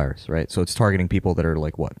of the virus, right? So it's targeting people that are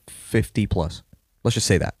like 50 plus. Let's just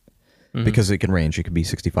say that. Because it can range. It could be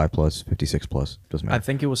 65 plus, 56 plus. Doesn't matter. I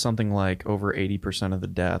think it was something like over 80% of the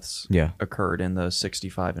deaths occurred in the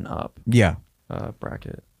 65 and up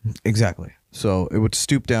bracket. Exactly. So it would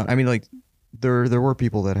stoop down. I mean, like there were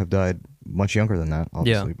people that have died much younger than that,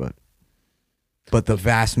 obviously, but the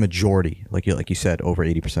vast majority, like you said, over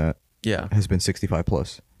 80%, has been 65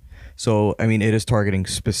 plus. So I mean, it is targeting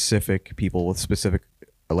specific people with specific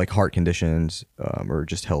like heart conditions or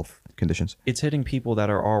just health conditions. It's hitting people that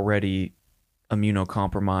are already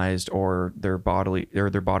immunocompromised or their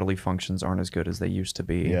bodily functions aren't as good as they used to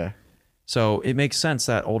be. Yeah. So it makes sense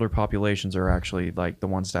that older populations are actually like the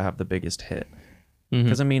ones that have the biggest hit.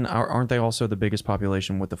 Because I mean, aren't they also the biggest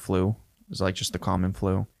population with the flu? It's like just the common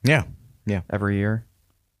flu. Yeah. Every year.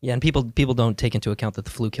 Yeah, and people don't take into account that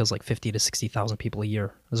the flu kills like 50 to 60,000 people a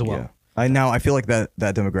year as well. Yeah. I feel like that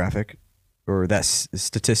demographic or that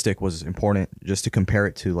statistic was important just to compare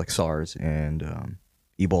it to like SARS and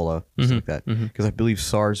Ebola, stuff like that. Because I believe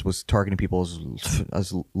SARS was targeting people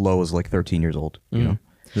as low as like 13 years old. You know,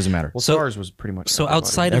 doesn't matter. Well, SARS was pretty much so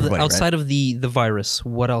everybody. outside of the virus,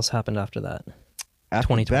 what else happened after that?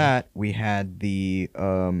 After that, we had the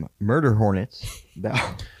murder hornets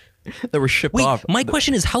that were shipped off. My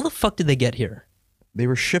question is, how the fuck did they get here? They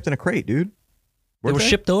were shipped in a crate, dude. They were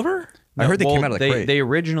shipped over? I heard they came out of the crate. They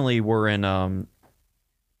originally were in,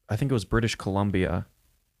 I think it was British Columbia,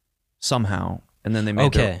 somehow, and then they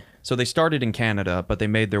made so they started in Canada, but they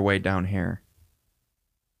made their way down here.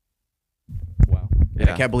 Wow.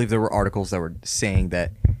 Yeah. I can't believe there were articles that were saying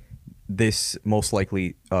that this most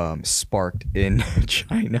likely sparked in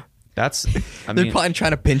China. They're probably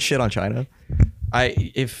trying to pin shit on China.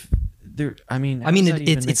 it's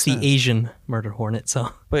the Asian murder hornet.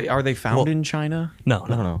 So, but are they found in China?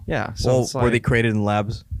 No. Yeah. So were they created in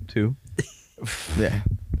labs too? Yeah.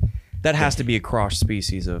 That has to be a cross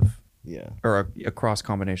species of, or a cross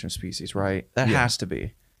combination of species, right? That has to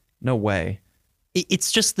be. No way.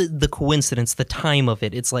 It's just the coincidence, the time of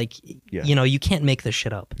it. It's like, you can't make this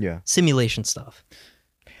shit up. Yeah. Simulation stuff.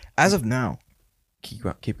 As of now.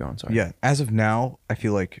 Keep going, sorry. Yeah. As of now, I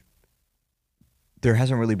feel like there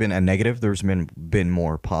hasn't really been a negative. There's been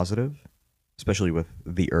more positive, especially with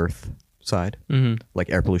the Earth side. Like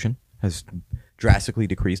air pollution has drastically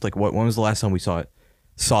decreased. Like when was the last time we saw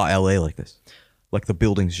LA like this? Like the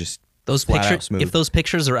buildings just those flat pictures. out smooth. If those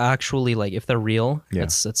pictures are actually like, if they're real,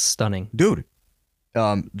 it's stunning, dude.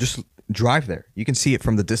 Just drive there. You can see it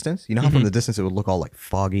from the distance. You know how from the distance it would look all like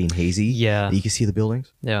foggy and hazy? Yeah. And you can see the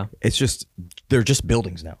buildings? Yeah. It's just, they're just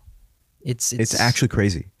buildings now. It's actually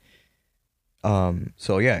crazy.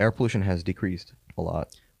 So yeah, air pollution has decreased a lot.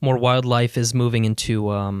 More wildlife is moving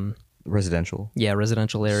into residential. Yeah,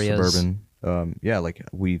 residential areas. Suburban. Yeah, like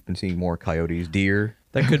we've been seeing more coyotes, deer.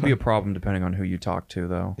 That could be a problem depending on who you talk to,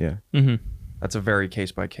 though. Yeah. That's a very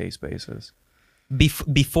case by case basis.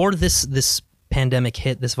 Before this pandemic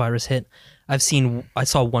hit, this virus hit, I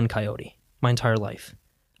saw one coyote my entire life.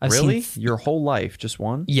 Really? Your whole life, just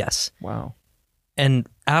one? Yes. Wow. And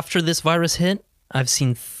after this virus hit, I've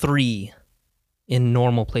seen 3 in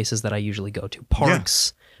normal places that I usually go to.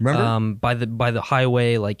 Parks. Yeah. Remember? By the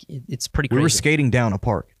highway, like it's pretty crazy. We were skating down a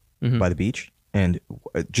park by the beach and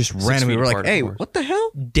just randomly we were like, "Hey, what the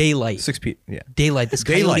hell?" Daylight. 6 feet. Yeah. Daylight. This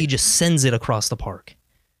coyote just sends it across the park.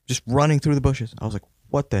 Just running through the bushes. I was like,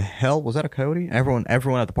 "What the hell? Was that a coyote?" Everyone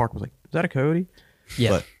at the park was like, "Is that a coyote?" Yeah.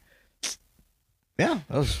 But yeah,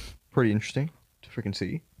 that was pretty interesting to freaking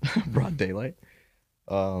see. Broad daylight.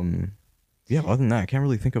 Yeah, other than that, I can't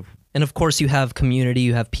really think of. And of course, you have community.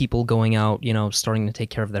 You have people going out, starting to take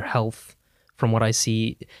care of their health. From what I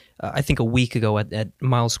see, I think a week ago at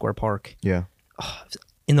Miles Square Park. Yeah.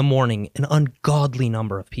 In the morning, an ungodly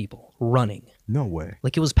number of people running. No way.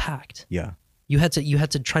 Like it was packed. Yeah. You had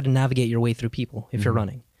to try to navigate your way through people if you're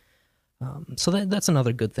running. So that's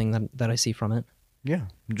another good thing that I see from it. Yeah.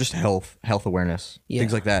 Just health awareness, Yeah.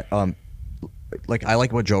 things like that. Like I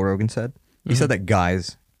like what Joe Rogan said. He said that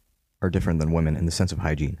guys are different than women in the sense of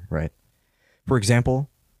hygiene, right? For example,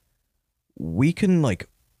 we can like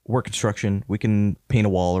work construction, we can paint a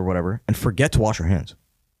wall or whatever, and forget to wash our hands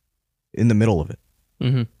in the middle of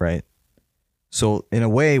it, right? So in a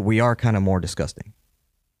way, we are kind of more disgusting.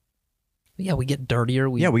 Yeah, we get dirtier.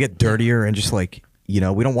 We get dirtier and just like, we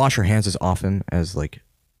don't wash our hands as often as like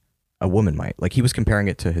a woman might. Like he was comparing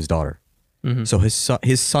it to his daughter. So his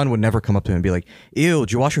son would never come up to him and be like, "Ew,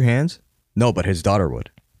 did you wash your hands?" No, but his daughter would.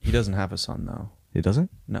 He doesn't have a son, though. He doesn't?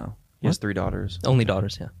 No. He has 3 daughters. Only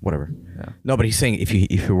daughters, yeah. Whatever. Yeah. No, but he's saying if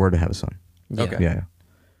you were to have a son. Yeah. Okay. Yeah.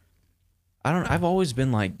 I've always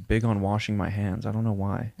been like big on washing my hands. I don't know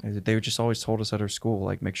why. They just always told us at our school,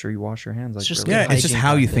 like, make sure you wash your hands. Like, just really. Yeah, it's just hygiene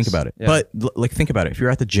how you practice. think about it. Yeah. But like think about it. If you're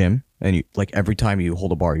at the gym and you like every time you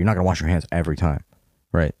hold a bar, you're not gonna wash your hands every time,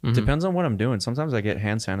 right? Depends on what I'm doing. Sometimes I get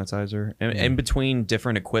hand sanitizer. In between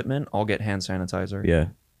different equipment, I'll get hand sanitizer. Yeah.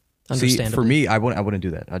 See, Understandably. for me, I wouldn't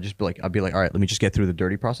do that. I'd be like, all right, let me just get through the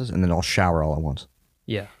dirty process, and then I'll shower all at once.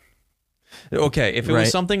 Yeah. Okay, if it Right.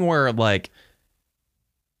 was something where like,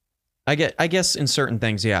 I guess in certain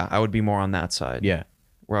things, yeah, I would be more on that side. Yeah.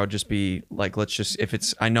 Where I would just be like,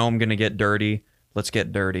 if I know I'm gonna get dirty, let's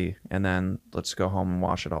get dirty and then let's go home and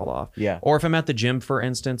wash it all off. Yeah. Or if I'm at the gym, for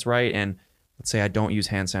instance, right, and let's say I don't use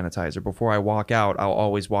hand sanitizer, before I walk out, I'll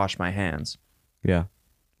always wash my hands. Yeah.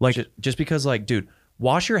 Like Just because, like, dude,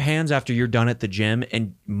 wash your hands after you're done at the gym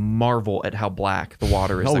and marvel at how black the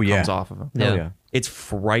water is that comes off of them. Yeah. It's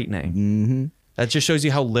frightening. Mm-hmm. That just shows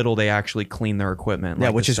you how little they actually clean their equipment. Yeah,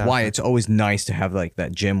 like which the is staff- why it's always nice to have like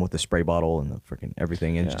that gym with the spray bottle and the freaking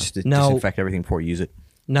everything, and just to Now- disinfect everything before you use it.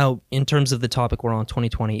 Now, in terms of the topic we're on,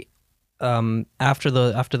 2020, after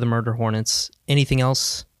the murder hornets, anything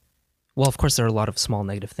else? Well, of course, there are a lot of small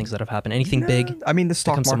negative things that have happened. Anything big? I mean, the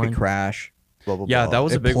stock comes to market mind? crash. Blah, blah, Yeah, blah. that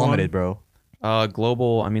was a It big one. plummeted, bro. the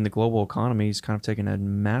global economy is kind of taking a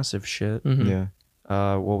massive shit. Mhm. Yeah.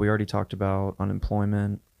 Well, we already talked about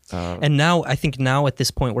unemployment. And now, I think now at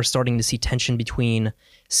this point, we're starting to see tension between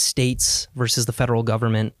states versus the federal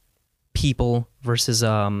government, people versus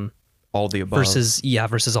All the above.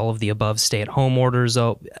 versus all of the above. Stay-at-home orders.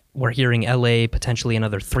 Oh, we're hearing LA potentially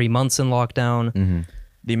another 3 months in lockdown. Mm-hmm.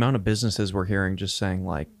 The amount of businesses we're hearing just saying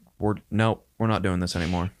like, we're not doing this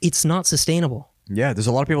anymore. It's not sustainable. Yeah, there's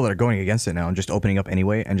a lot of people that are going against it now and just opening up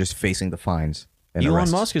anyway and just facing the fines. And Elon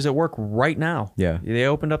arrests. Musk is at work right now. Yeah. They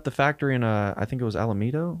opened up the factory in I think it was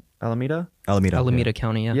Alameda. Alameda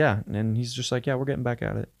County, yeah. Yeah, and he's just like, yeah, we're getting back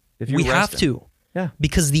at it. If you We arrest have him- to. Yeah.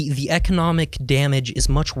 Because the economic damage is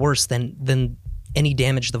much worse than any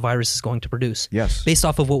damage the virus is going to produce. Yes. Based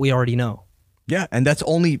off of what we already know. Yeah, and that's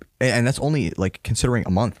only like considering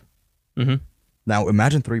a month. Mm-hmm. Now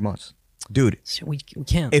imagine 3 months, dude. So we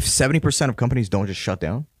can't. If 70% of companies don't just shut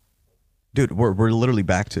down, dude, we're literally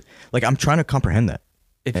back to like I'm trying to comprehend that.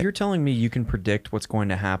 If you're telling me you can predict what's going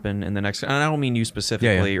to happen in the next, and I don't mean you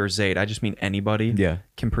specifically or Zayd, I just mean anybody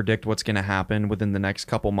can predict what's going to happen within the next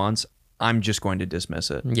couple months, I'm just going to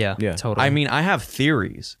dismiss it. Yeah, Yeah. totally. I mean, I have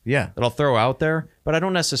theories Yeah. that I'll throw out there, but I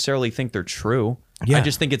don't necessarily think they're true. Yeah. I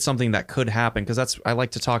just think it's something that could happen because I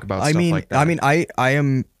like to talk about stuff like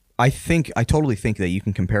that. I totally think that you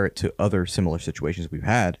can compare it to other similar situations we've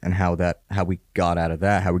had and how we got out of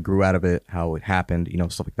that, how we grew out of it, how it happened,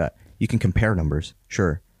 stuff like that. You can compare numbers,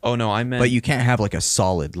 sure. Oh, no, I meant... But you can't have like a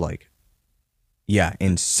solid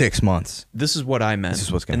in 6 months. This is what I meant. This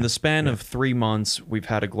is what's gonna in the happen. span of 3 months, we've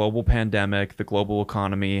had a global pandemic. The global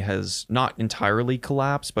economy has not entirely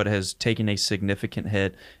collapsed, but has taken a significant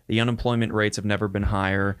hit. The unemployment rates have never been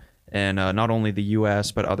higher, and not only the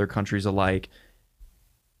U.S., but other countries alike.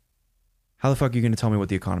 How the fuck are you going to tell me what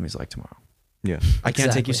the economy's like tomorrow? Yeah. I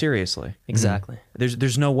can't take you Exactly. seriously. exactly.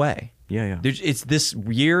 There's no way. Yeah. This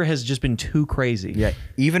year has just been too crazy. Yeah.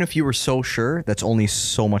 Even if you were so sure, that's only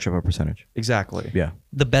so much of a percentage. Exactly. Yeah.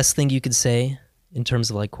 The best thing you could say in terms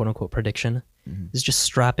of like quote unquote prediction is just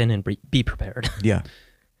strap in and be prepared. Yeah.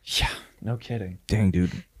 Yeah. No kidding. Dang,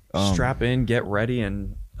 dude. Strap in, get ready,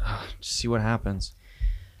 and just see what happens.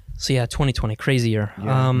 So yeah, 2020, crazy year.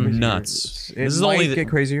 Nuts. It This is might only the- get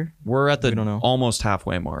crazier. We're at the We don't know. almost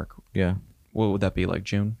halfway mark. Yeah. What would that be, like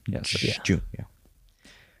June? Yes. Yeah. June. Yeah.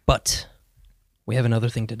 But we have another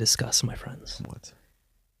thing to discuss, my friends. What?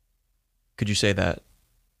 Could you say that?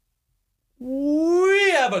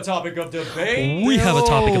 We have a topic of debate. We have a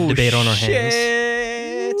topic of debate on our hands.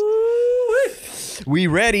 hands. We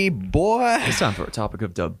ready, boy. It's time for a topic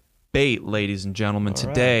of debate, ladies and gentlemen.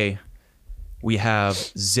 Today, we have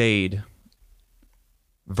Zayd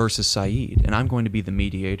versus Saeed, and I'm going to be the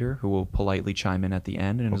mediator who will politely chime in at the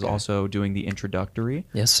end and is also doing the introductory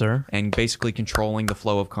Yes, sir. and basically controlling the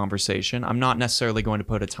flow of conversation. I'm not necessarily going to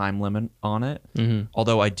put a time limit on it,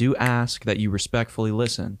 although I do ask that you respectfully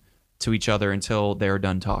listen to each other until they're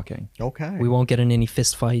done talking. Okay. We won't get in any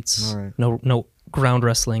fist fights. All right. No ground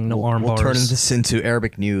wrestling. No arm We'll bars. turn this into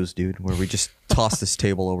Arabic news, dude, where we just toss this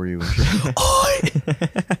table over you.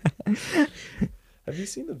 And shit. Have you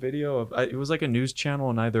seen the video of it was like a news channel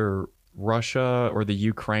in either Russia or the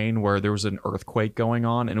Ukraine where there was an earthquake going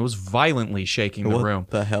on and it was violently shaking the room.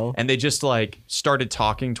 The hell? And they just like started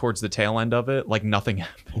talking towards the tail end of it like nothing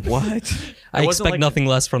happened. What? I It wasn't expect like- nothing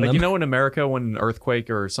less from Like them. you know in America when an earthquake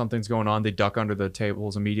or something's going on they duck under the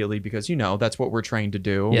tables immediately because that's what we're trained to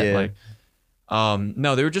do. Yeah. Like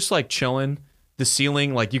no, they were just like chilling. The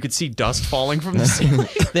ceiling, like you could see dust falling from the ceiling.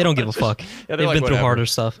 They don't give a fuck. they're They've like, been through whatever. harder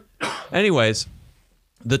stuff. Anyways,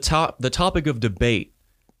 the topic of debate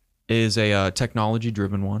is a technology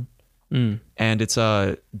driven one, and it's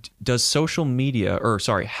has social media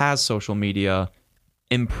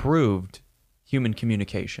improved human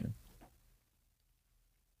communication?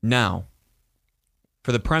 Now,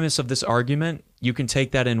 for the premise of this argument, you can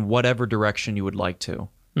take that in whatever direction you would like to.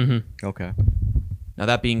 Okay. Now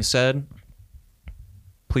that being said,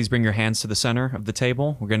 please bring your hands to the center of the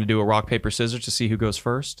table. We're going to do a rock paper scissors to see who goes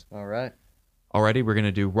first. All right. Alrighty, we're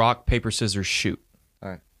gonna do rock, paper, scissors, shoot. All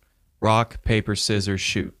right. Rock, paper, scissors,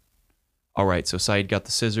 shoot. All right, so Saeed got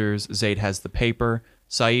the scissors. Zaid has the paper.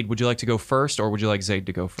 Saeed, would you like to go first, or would you like Zaid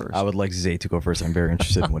to go first? I would like Zay to go first. I'm very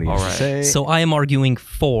interested in what he has to say. So I am arguing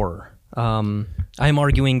for. I am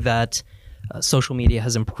arguing that social media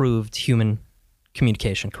has improved human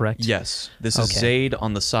communication, correct? Yes. This is Okay. Zaid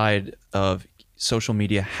on the side of social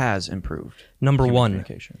media has improved. Number human one,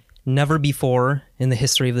 communication. never before in the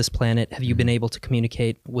history of this planet have you been able to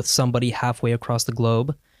communicate with somebody halfway across the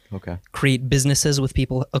globe, Okay. create businesses with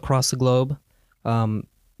people across the globe,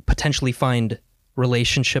 potentially find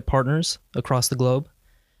relationship partners across the globe.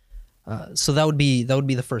 So that would be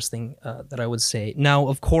the first thing that I would say. Now,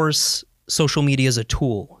 of course, social media is a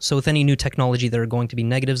tool. So with any new technology, there are going to be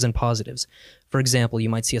negatives and positives. For example, you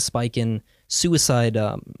might see a spike in suicide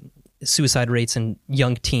rates in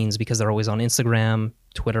young teens because they're always on Instagram,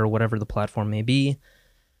 Twitter, whatever the platform may be.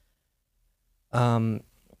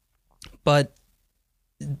 But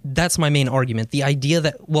that's my main argument. The idea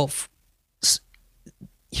that,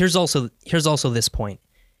 here's also this point.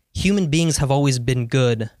 Human beings have always been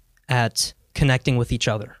good at connecting with each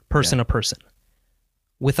other, person to person.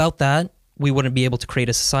 Without that, we wouldn't be able to create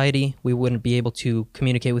a society. We wouldn't be able to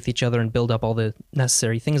communicate with each other and build up all the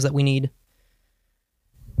necessary things that we need.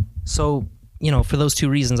 So, for those two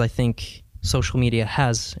reasons, I think social media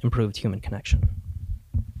has improved human connection,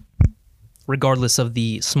 regardless of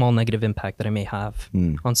the small negative impact that it may have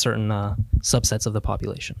on certain subsets of the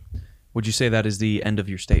population. Would you say that is the end of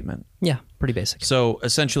your statement? Yeah, pretty basic. So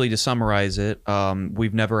essentially, to summarize it,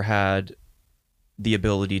 we've never had the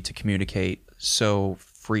ability to communicate so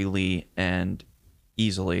freely and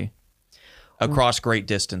easily across great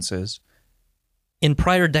distances. In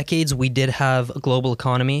prior decades, we did have a global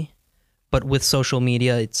economy, but with social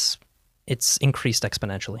media, it's increased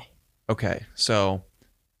exponentially. Okay, so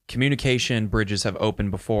communication bridges have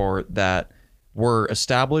opened before that were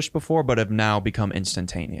established before, but have now become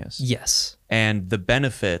instantaneous. Yes. And the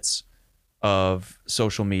benefits of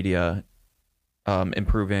social media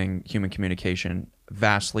improving human communication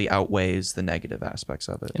vastly outweighs the negative aspects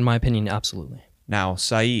of it. In my opinion, absolutely. Now,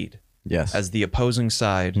 Saeed, Yes. as the opposing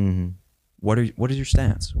side, what is your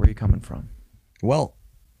stance? Where are you coming from? Well,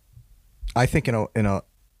 I think in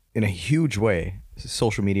a huge way,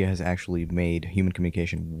 social media has actually made human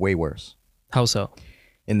communication way worse. How so?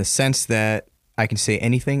 In the sense that I can say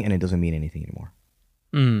anything and it doesn't mean anything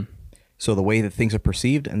anymore. So the way that things are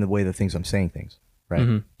perceived and the way that I'm saying things,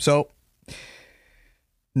 right? So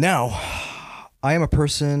now I am a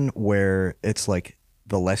person where it's like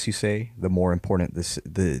the less you say, the more important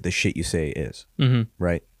the shit you say is,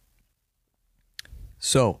 right?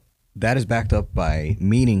 So that is backed up by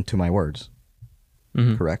meaning to my words,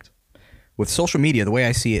 correct? With social media, the way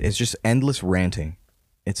I see it is just endless ranting.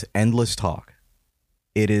 It's endless talk.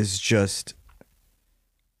 It is just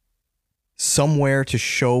somewhere to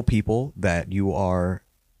show people that you are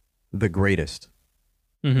the greatest.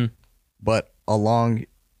 But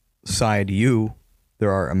alongside you,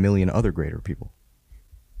 there are a million other greater people.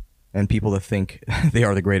 And people that think they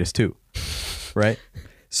are the greatest too. Right?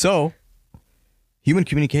 So, human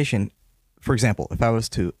communication, for example, if I was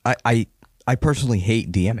to... I personally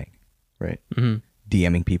hate DMing, right?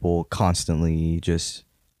 DMing people constantly, just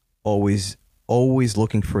always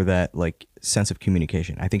looking for that like sense of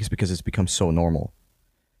communication. I think it's because it's become so normal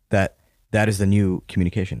that is the new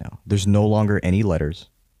communication now. There's no longer any letters.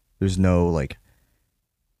 There's no like...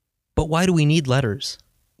 But why do we need letters?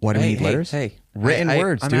 Why do we need letters? Written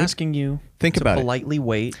words, I'm dude. asking you Think to about it. politely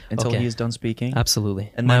wait until Okay. he is done speaking.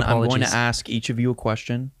 Absolutely. And My then I'm going apologies. to ask each of you a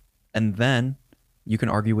question, and then you can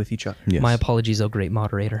argue with each other. Yes. My apologies, oh great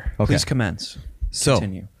moderator. Okay. Please commence. So,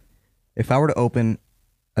 Continue. if I were to open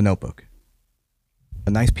a notebook, a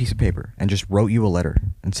nice piece of paper, and just wrote you a letter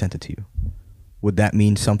and sent it to you, would that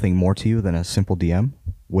mean something more to you than a simple DM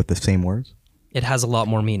with the same words? It has a lot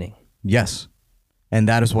more meaning. Yes. And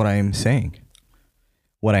that is what I am saying.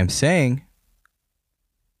 What I'm saying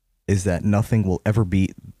is that nothing will ever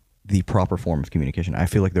beat the proper form of communication. I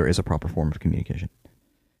feel like there is a proper form of communication.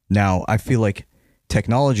 Now, I feel like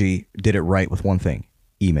technology did it right with one thing: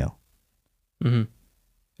 email.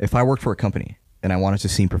 If I worked for a company and I wanted to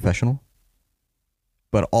seem professional,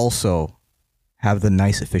 but also have the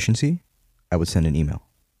nice efficiency, I would send an email,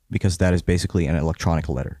 because that is basically an electronic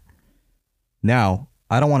letter. Now,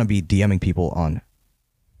 I don't want to be DMing people on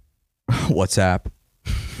WhatsApp,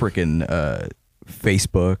 freaking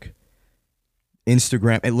Facebook,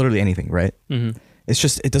 Instagram, literally anything, right? It's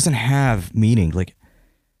just, it doesn't have meaning. Like,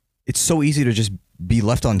 it's so easy to just be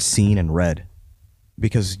left unseen and read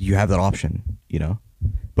because you have that option, you know?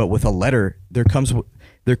 But with a letter,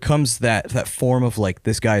 there comes that form of like,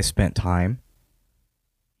 this guy spent time.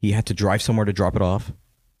 He had to drive somewhere to drop it off,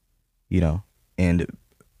 and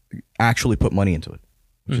actually put money into it,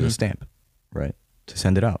 which is a stamp, right? To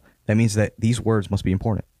send it out. That means that these words must be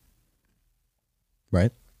important,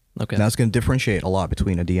 right? Okay. Now it's going to differentiate a lot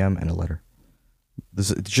between a DM and a letter.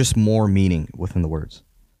 There's just more meaning within the words.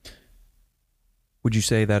 Would you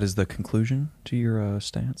say that is the conclusion to your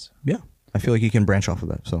stance? Yeah. I feel like you can branch off of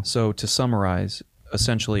that. So to summarize,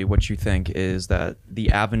 essentially what you think is that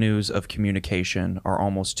the avenues of communication are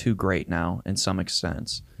almost too great now in some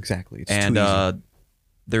extent. Exactly. It's and too easy.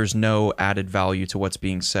 There's no added value to what's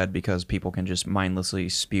being said because people can just mindlessly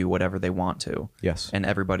spew whatever they want to. Yes. And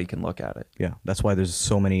everybody can look at it. Yeah. That's why there's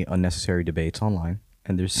so many unnecessary debates online,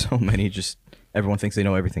 and there's so many just everyone thinks they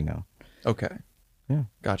know everything now. Okay. Yeah.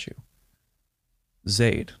 Got you.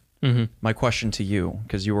 Zaid, my question to you,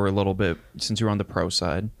 because you were a little bit, since you were on the pro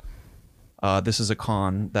side, this is a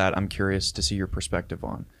con that I'm curious to see your perspective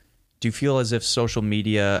on. Do you feel as if social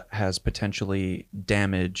media has potentially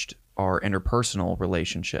damaged our interpersonal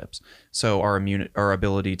relationships? So our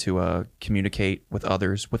ability to communicate with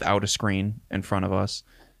others without a screen in front of us.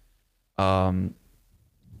 I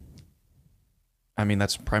mean,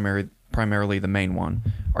 that's primarily the main one.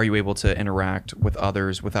 Are you able to interact with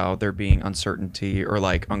others without there being uncertainty or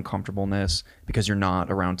like uncomfortableness because you're not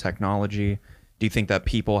around technology? Do you think that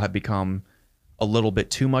people have become a little bit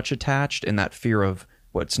too much attached, and that fear of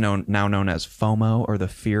what's now known as FOMO, or the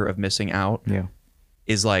fear of missing out,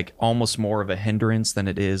 is like almost more of a hindrance than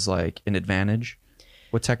it is like an advantage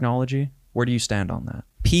with technology? Where do you stand on that?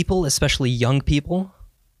 People, especially young people,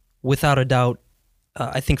 without a doubt,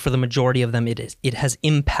 I think for the majority of them, it has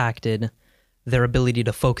impacted their ability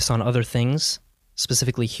to focus on other things,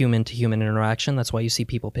 specifically human-to-human interaction. That's why you see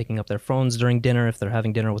people picking up their phones during dinner if they're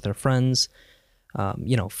having dinner with their friends.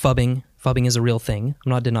 Fubbing. Fubbing is a real thing. I'm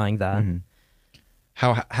not denying that.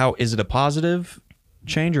 How is it a positive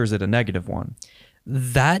change or is it a negative one?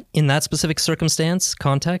 That, in that specific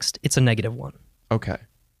context, it's a negative one. Okay.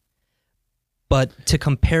 But to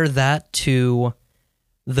compare that to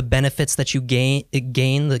the benefits that you gain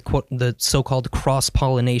the so-called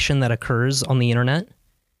cross-pollination that occurs on the internet,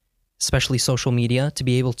 especially social media, to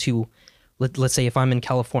be able to, let's say if I'm in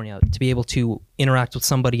California, to be able to interact with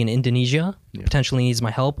somebody in Indonesia who potentially needs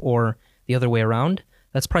my help, or the other way around,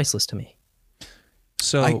 that's priceless to me.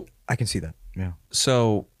 So I can see that. Yeah.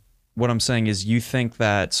 So what I'm saying is, you think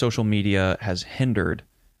that social media has hindered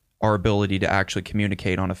our ability to actually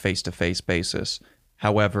communicate on a face-to-face basis.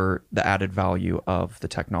 However, the added value of the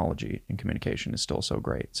technology and communication is still so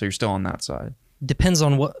great. So you're still on that side. Depends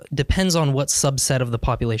on what subset of the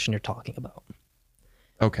population you're talking about.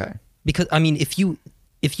 Okay. Because I mean, if you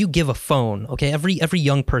give a phone, okay, every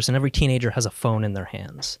young person, every teenager has a phone in their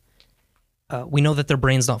hands. We know that their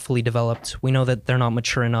brain's not fully developed. We know that they're not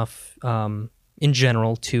mature enough in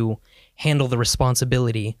general to handle the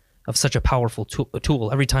responsibility of such a powerful tool.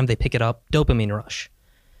 Every time they pick it up, dopamine rush.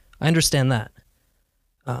 I understand that.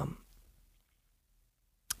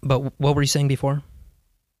 But what were you saying before?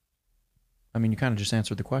 I mean, you kind of just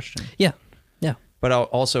answered the question. Yeah. But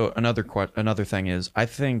also another thing is, I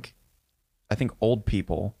think old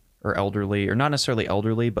people, or elderly, or not necessarily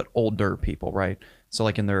elderly, but older people, right? So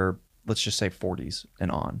like in their, let's just say 40s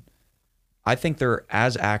and on, I think they're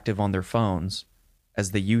as active on their phones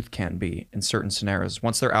as the youth can be in certain scenarios.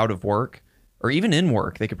 Once they're out of work, or even in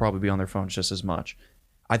work, they could probably be on their phones just as much.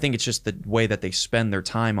 I think it's just the way that they spend their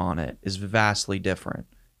time on it is vastly different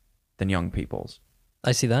than young people's.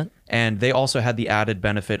 I see that. And they also had the added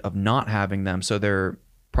benefit of not having them, so their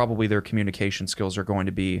communication skills are going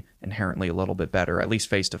to be inherently a little bit better, at least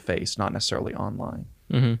face-to-face, not necessarily online.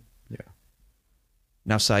 Mm-hmm. Yeah.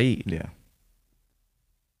 Now, Saeed. Yeah.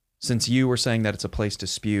 Since you were saying that it's a place to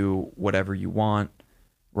spew whatever you want,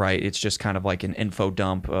 right? It's just kind of like an info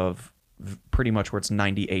dump of pretty much where it's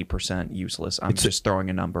 98% useless. I'm just throwing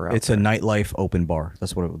a number out. It's a nightlife open bar.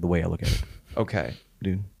 That's the way I look at it. Okay.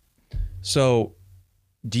 Dude. So,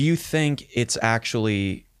 do you think it's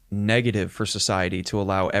actually negative for society to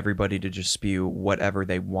allow everybody to just spew whatever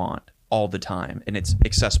they want all the time, and it's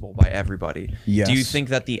accessible by everybody? Yes. Do you think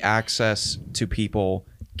that the access to people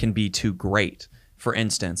can be too great? For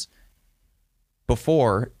instance,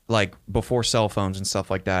 before cell phones and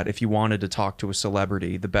stuff like that, if you wanted to talk to a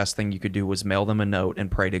celebrity, the best thing you could do was mail them a note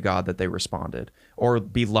and pray to God that they responded, or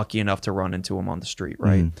be lucky enough to run into them on the street,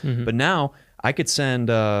 right? Mm-hmm. But now I could send,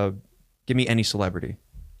 give me any celebrity.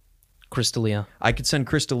 Crystalia. I could send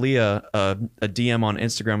Crystalia a DM on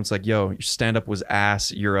Instagram. It's like, yo, your stand-up was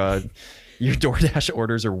ass. Your DoorDash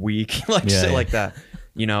orders are weak. Shit like that,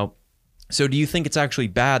 So do you think it's actually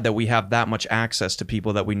bad that we have that much access to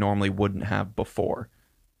people that we normally wouldn't have before?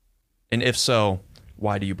 And if so,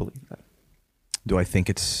 why do you believe that? Do I think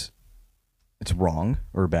it's wrong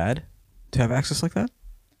or bad to have access like that?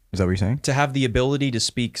 Is that what you're saying? To have the ability to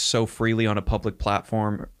speak so freely on a public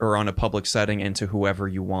platform or on a public setting and to whoever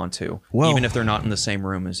you want to, even if they're not in the same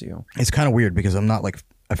room as you. It's kind of weird because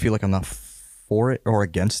I feel like I'm not for it or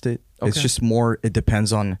against it. Okay. It's just more, it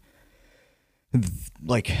depends on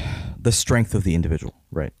like the strength of the individual,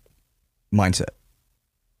 right? Mindset.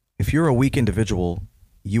 If you're a weak individual,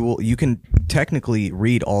 you can technically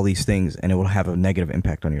read all these things and it will have a negative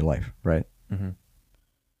impact on your life, right? Mm-hmm.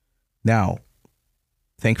 Now,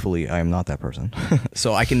 thankfully, I am not that person.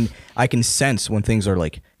 So I can sense when things are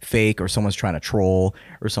like fake or someone's trying to troll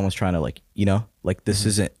or someone's trying to like, this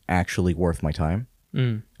isn't actually worth my time.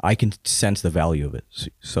 I can sense the value of it.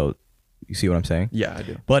 So you see what I'm saying? Yeah, I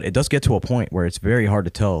do. But it does get to a point where it's very hard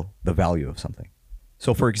to tell the value of something.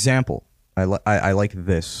 So for example, I like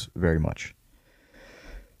this very much.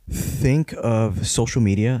 Think of social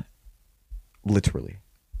media, literally.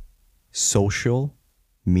 Social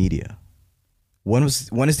media. When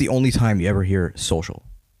is the only time you ever hear social?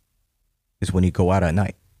 Is when you go out at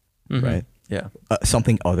night, right? Yeah.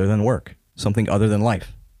 Something other than work, something other than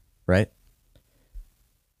life, right?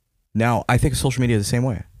 Now, I think social media is the same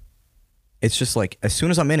way. It's just like, as soon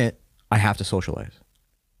as I'm in it, I have to socialize.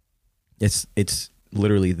 It's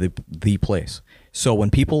literally the place. So when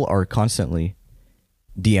people are constantly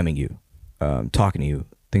DMing you, talking to you,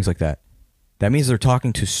 things like that, that means they're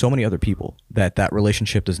talking to so many other people that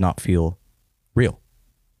relationship does not feel real.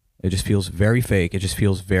 It just feels very fake. It just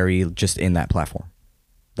feels very just in that platform.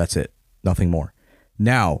 That's it. Nothing more.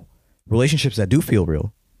 Now, relationships that do feel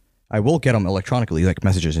real, I will get them electronically, like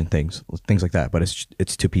messages and things like that. But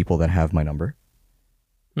it's to people that have my number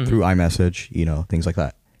through iMessage, things like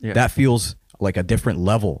that. Yeah. That feels like a different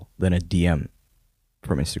level than a DM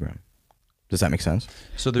from Instagram. Does that make sense?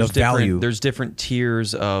 So there's different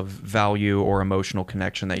tiers of value or emotional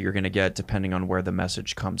connection that you're going to get depending on where the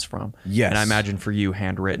message comes from. Yes. And I imagine for you,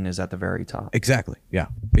 handwritten is at the very top. Exactly. Yeah.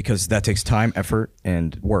 Because that takes time, effort,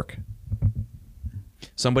 and work.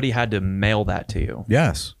 Somebody had to mail that to you.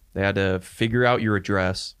 Yes. They had to figure out your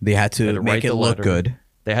address. They had to make it look good.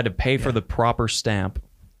 They had to pay for the proper stamp.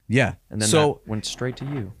 Yeah. And then that went straight to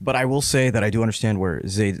you. But I will say that I do understand where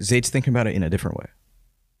Zaid's thinking about it in a different way.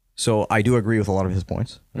 So I do agree with a lot of his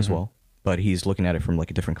points as well, but he's looking at it from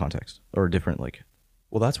like a different context or a different like.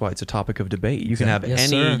 Well, that's why it's a topic of debate. You can have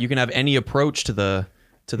you can have any approach to the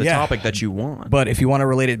topic that you want. But if you want to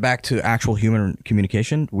relate it back to actual human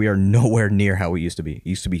communication, we are nowhere near how we used to be. It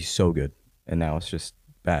used to be so good, and now it's just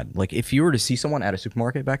bad. Like if you were to see someone at a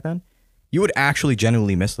supermarket back then, you would actually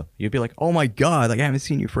genuinely miss them. You'd be like, "Oh my god, like I haven't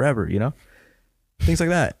seen you forever," things like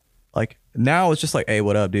that. Like now it's just like, hey,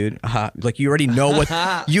 what up, dude? Like you already know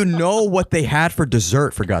what they had for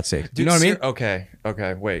dessert, for God's sake. Do you know what I mean?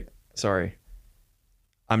 Okay, wait. Sorry.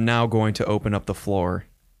 I'm now going to open up the floor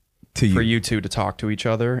for you two to talk to each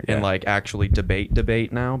other and like actually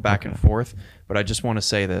debate now back and forth. But I just want to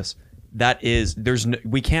say this.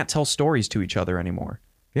 We can't tell stories to each other anymore.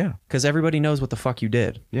 Yeah. Because everybody knows what the fuck you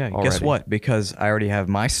did. Yeah. Already. Guess what? Because I already have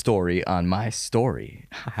my story on my story.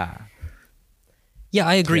 Yeah,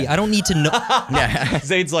 I agree. Yeah. I don't need to know. Yeah.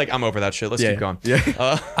 Zaid's like, I'm over that shit. Let's keep going.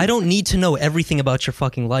 Yeah. I don't need to know everything about your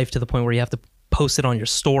fucking life to the point where you have to post it on your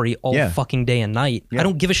story all fucking day and night. Yeah. I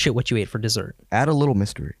don't give a shit what you ate for dessert. Add a little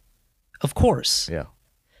mystery. Of course. Yeah.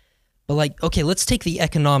 But like, okay, let's take the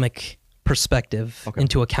economic perspective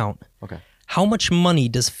into account. Okay. How much money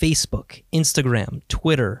does Facebook, Instagram,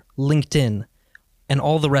 Twitter, LinkedIn, and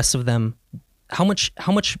all the rest of them, how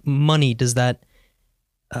much money does that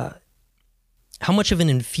how much of an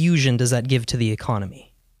infusion does that give to the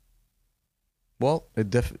economy? Well, it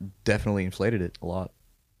definitely inflated it a lot.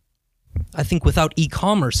 I think without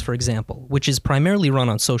e-commerce, for example, which is primarily run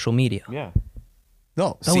on social media. Yeah.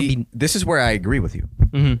 No, this is where I agree with you.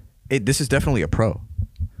 Mm-hmm. This is definitely a pro.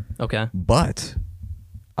 Okay. But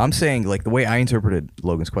I'm saying, like, the way I interpreted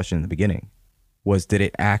Logan's question in the beginning was, did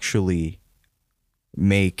it actually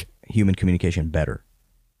make human communication better?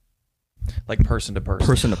 Like person to person.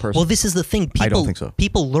 Person to person. Well, this is the thing. I don't think so.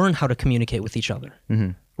 People learn how to communicate with each other,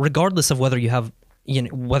 regardless of whether you have,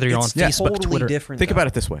 whether you're on Facebook, totally Twitter. Different. Think about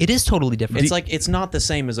it this way. It is totally different. It's like it's not the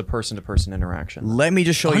same as a person to person interaction. Let me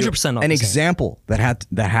just show you an example that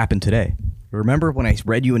happened today. Remember when I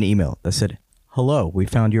read you an email that said, "Hello, we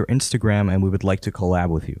found your Instagram and we would like to collab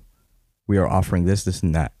with you. We are offering this, this,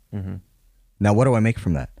 and that." Mm-hmm. Now, what do I make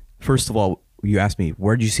from that? First of all, you asked me,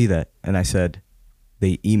 "Where did you see that?" And I said,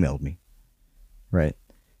 "They emailed me." Right.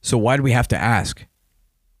 So why do we have to ask?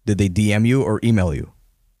 Did they DM you or email you?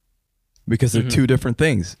 Because they're two different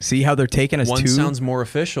things. See how they're taken as One two? sounds more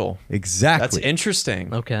official. Exactly. That's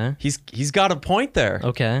interesting. Okay. He's got a point there.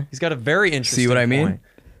 Okay. He's got a very interesting See what I mean? point.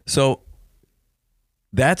 So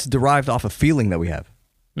that's derived off a feeling that we have.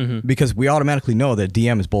 Because we automatically know that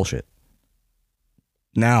DM is bullshit.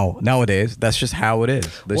 Nowadays, that's just how it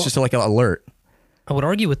is. That's just like an alert. I would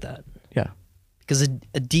argue with that. Yeah. Because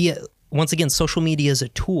once again, social media is a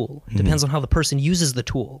tool. It depends on how the person uses the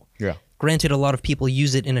tool. Yeah. Granted, a lot of people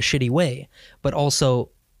use it in a shitty way, but also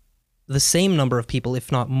the same number of people,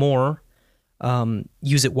 if not more,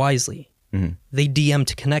 use it wisely. They DM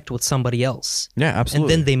to connect with somebody else. Yeah,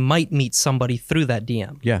 absolutely. And then they might meet somebody through that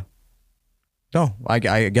DM. Yeah. No, I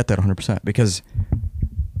get that 100% because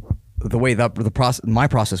the way that my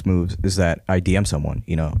process moves is that I DM someone,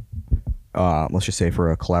 you know, let's just say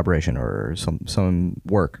for a collaboration or some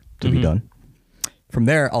work to be done. From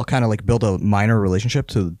there, I'll kind of like build a minor relationship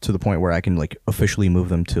to the point where I can like officially move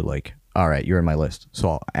them to like, all right, you're in my list,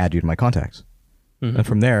 so I'll add you to my contacts. And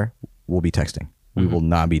from there, we'll be texting. We will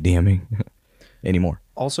not be DMing anymore.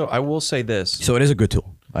 Also, I will say this. So it is a good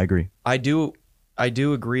tool. I agree. I do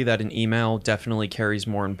agree that an email definitely carries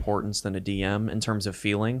more importance than a DM in terms of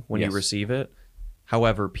feeling when you receive it.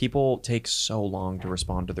 However, people take so long to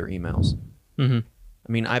respond to their emails. I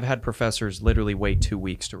mean, I've had professors literally wait 2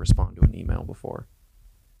 weeks to respond to an email before.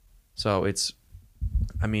 So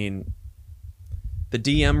I mean, the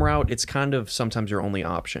DM route, it's kind of sometimes your only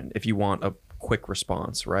option if you want a quick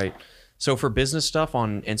response, right? So for business stuff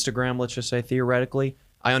on Instagram, let's just say theoretically,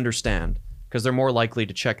 I understand because they're more likely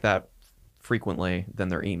to check that frequently than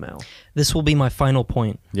their email. This will be my final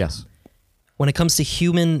point. Yes. When it comes to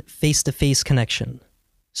human face-to-face connection,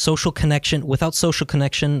 social connection, without social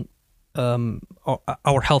connection,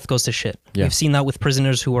 our health goes to shit. Yeah. We've seen that with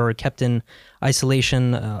prisoners who are kept in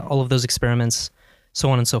isolation, all of those experiments,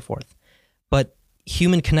 so on and so forth. But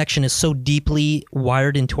human connection is so deeply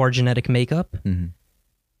wired into our genetic makeup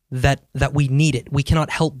that we need it. We cannot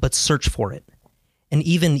help but search for it. And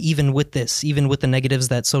even with this, even with the negatives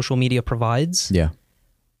that social media provides,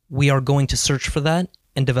 we are going to search for that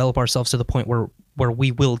and develop ourselves to the point where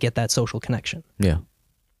we will get that social connection. Yeah,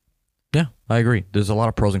 I agree. There's a lot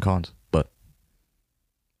of pros and cons, but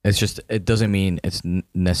it doesn't mean it's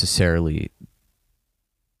necessarily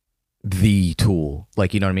the tool.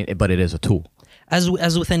 Like, you know what I mean? But it is a tool. As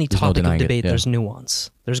with any There's no topic of denying it, debate, yeah. there's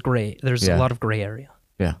nuance. There's gray. There's a lot of gray area.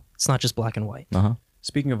 Yeah. It's not just black and white.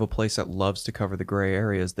 Speaking of a place that loves to cover the gray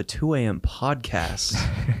areas, the 2 a.m. podcast,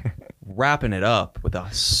 wrapping it up with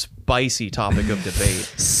a spicy topic of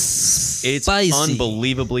debate. It's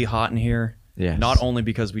unbelievably hot in here. Yes. Not only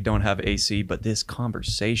because we don't have AC, but this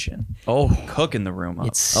conversation. Cooking the room up.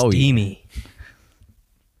 It's steamy.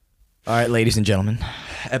 All right, ladies and gentlemen.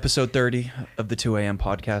 Episode 30 of the 2 a.m.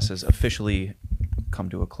 podcast has officially come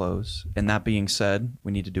to a close. And that being said,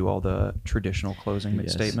 we need to do all the traditional closing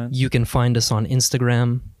statements. You can find us on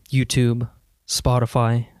Instagram, YouTube,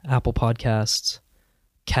 Spotify, Apple Podcasts,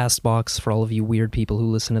 Castbox for all of you weird people who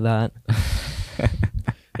listen to that.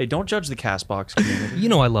 Hey, don't judge the Castbox community. You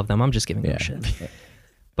know I love them. I'm just giving them shit.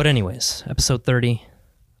 But anyways, episode 30.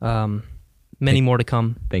 Many more to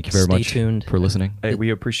come. Thank you very much Stay tuned. for listening. Hey,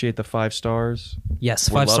 we appreciate the 5 stars. Yes,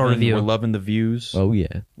 5-star review. We're loving the views. Oh,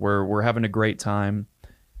 yeah. We're having a great time.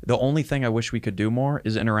 The only thing I wish we could do more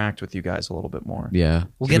is interact with you guys a little bit more. Yeah.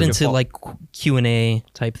 We'll get into like Q&A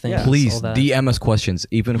type things. Yeah. Please all that. DM us questions,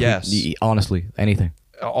 even if we, honestly, anything.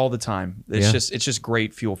 All the time. It's just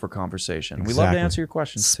great fuel for conversation. We love to Exactly. answer your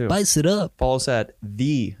questions too. Spice it up. Follow us at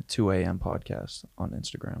the 2 a.m. podcast on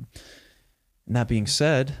Instagram. And that being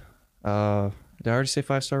said, did I already say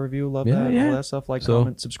 5-star review? Love that. Yeah. All that stuff. Like, So-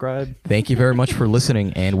 comment, subscribe. Thank you very much for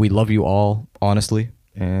listening, and we love you all, honestly.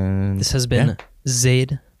 And This has been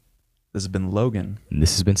Zaid. This has been Logan. and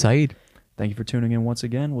this has been Saeed. Thank you for tuning in once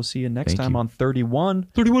again. We'll see you next Thank time you. on 31.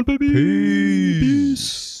 31, baby.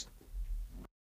 Peace.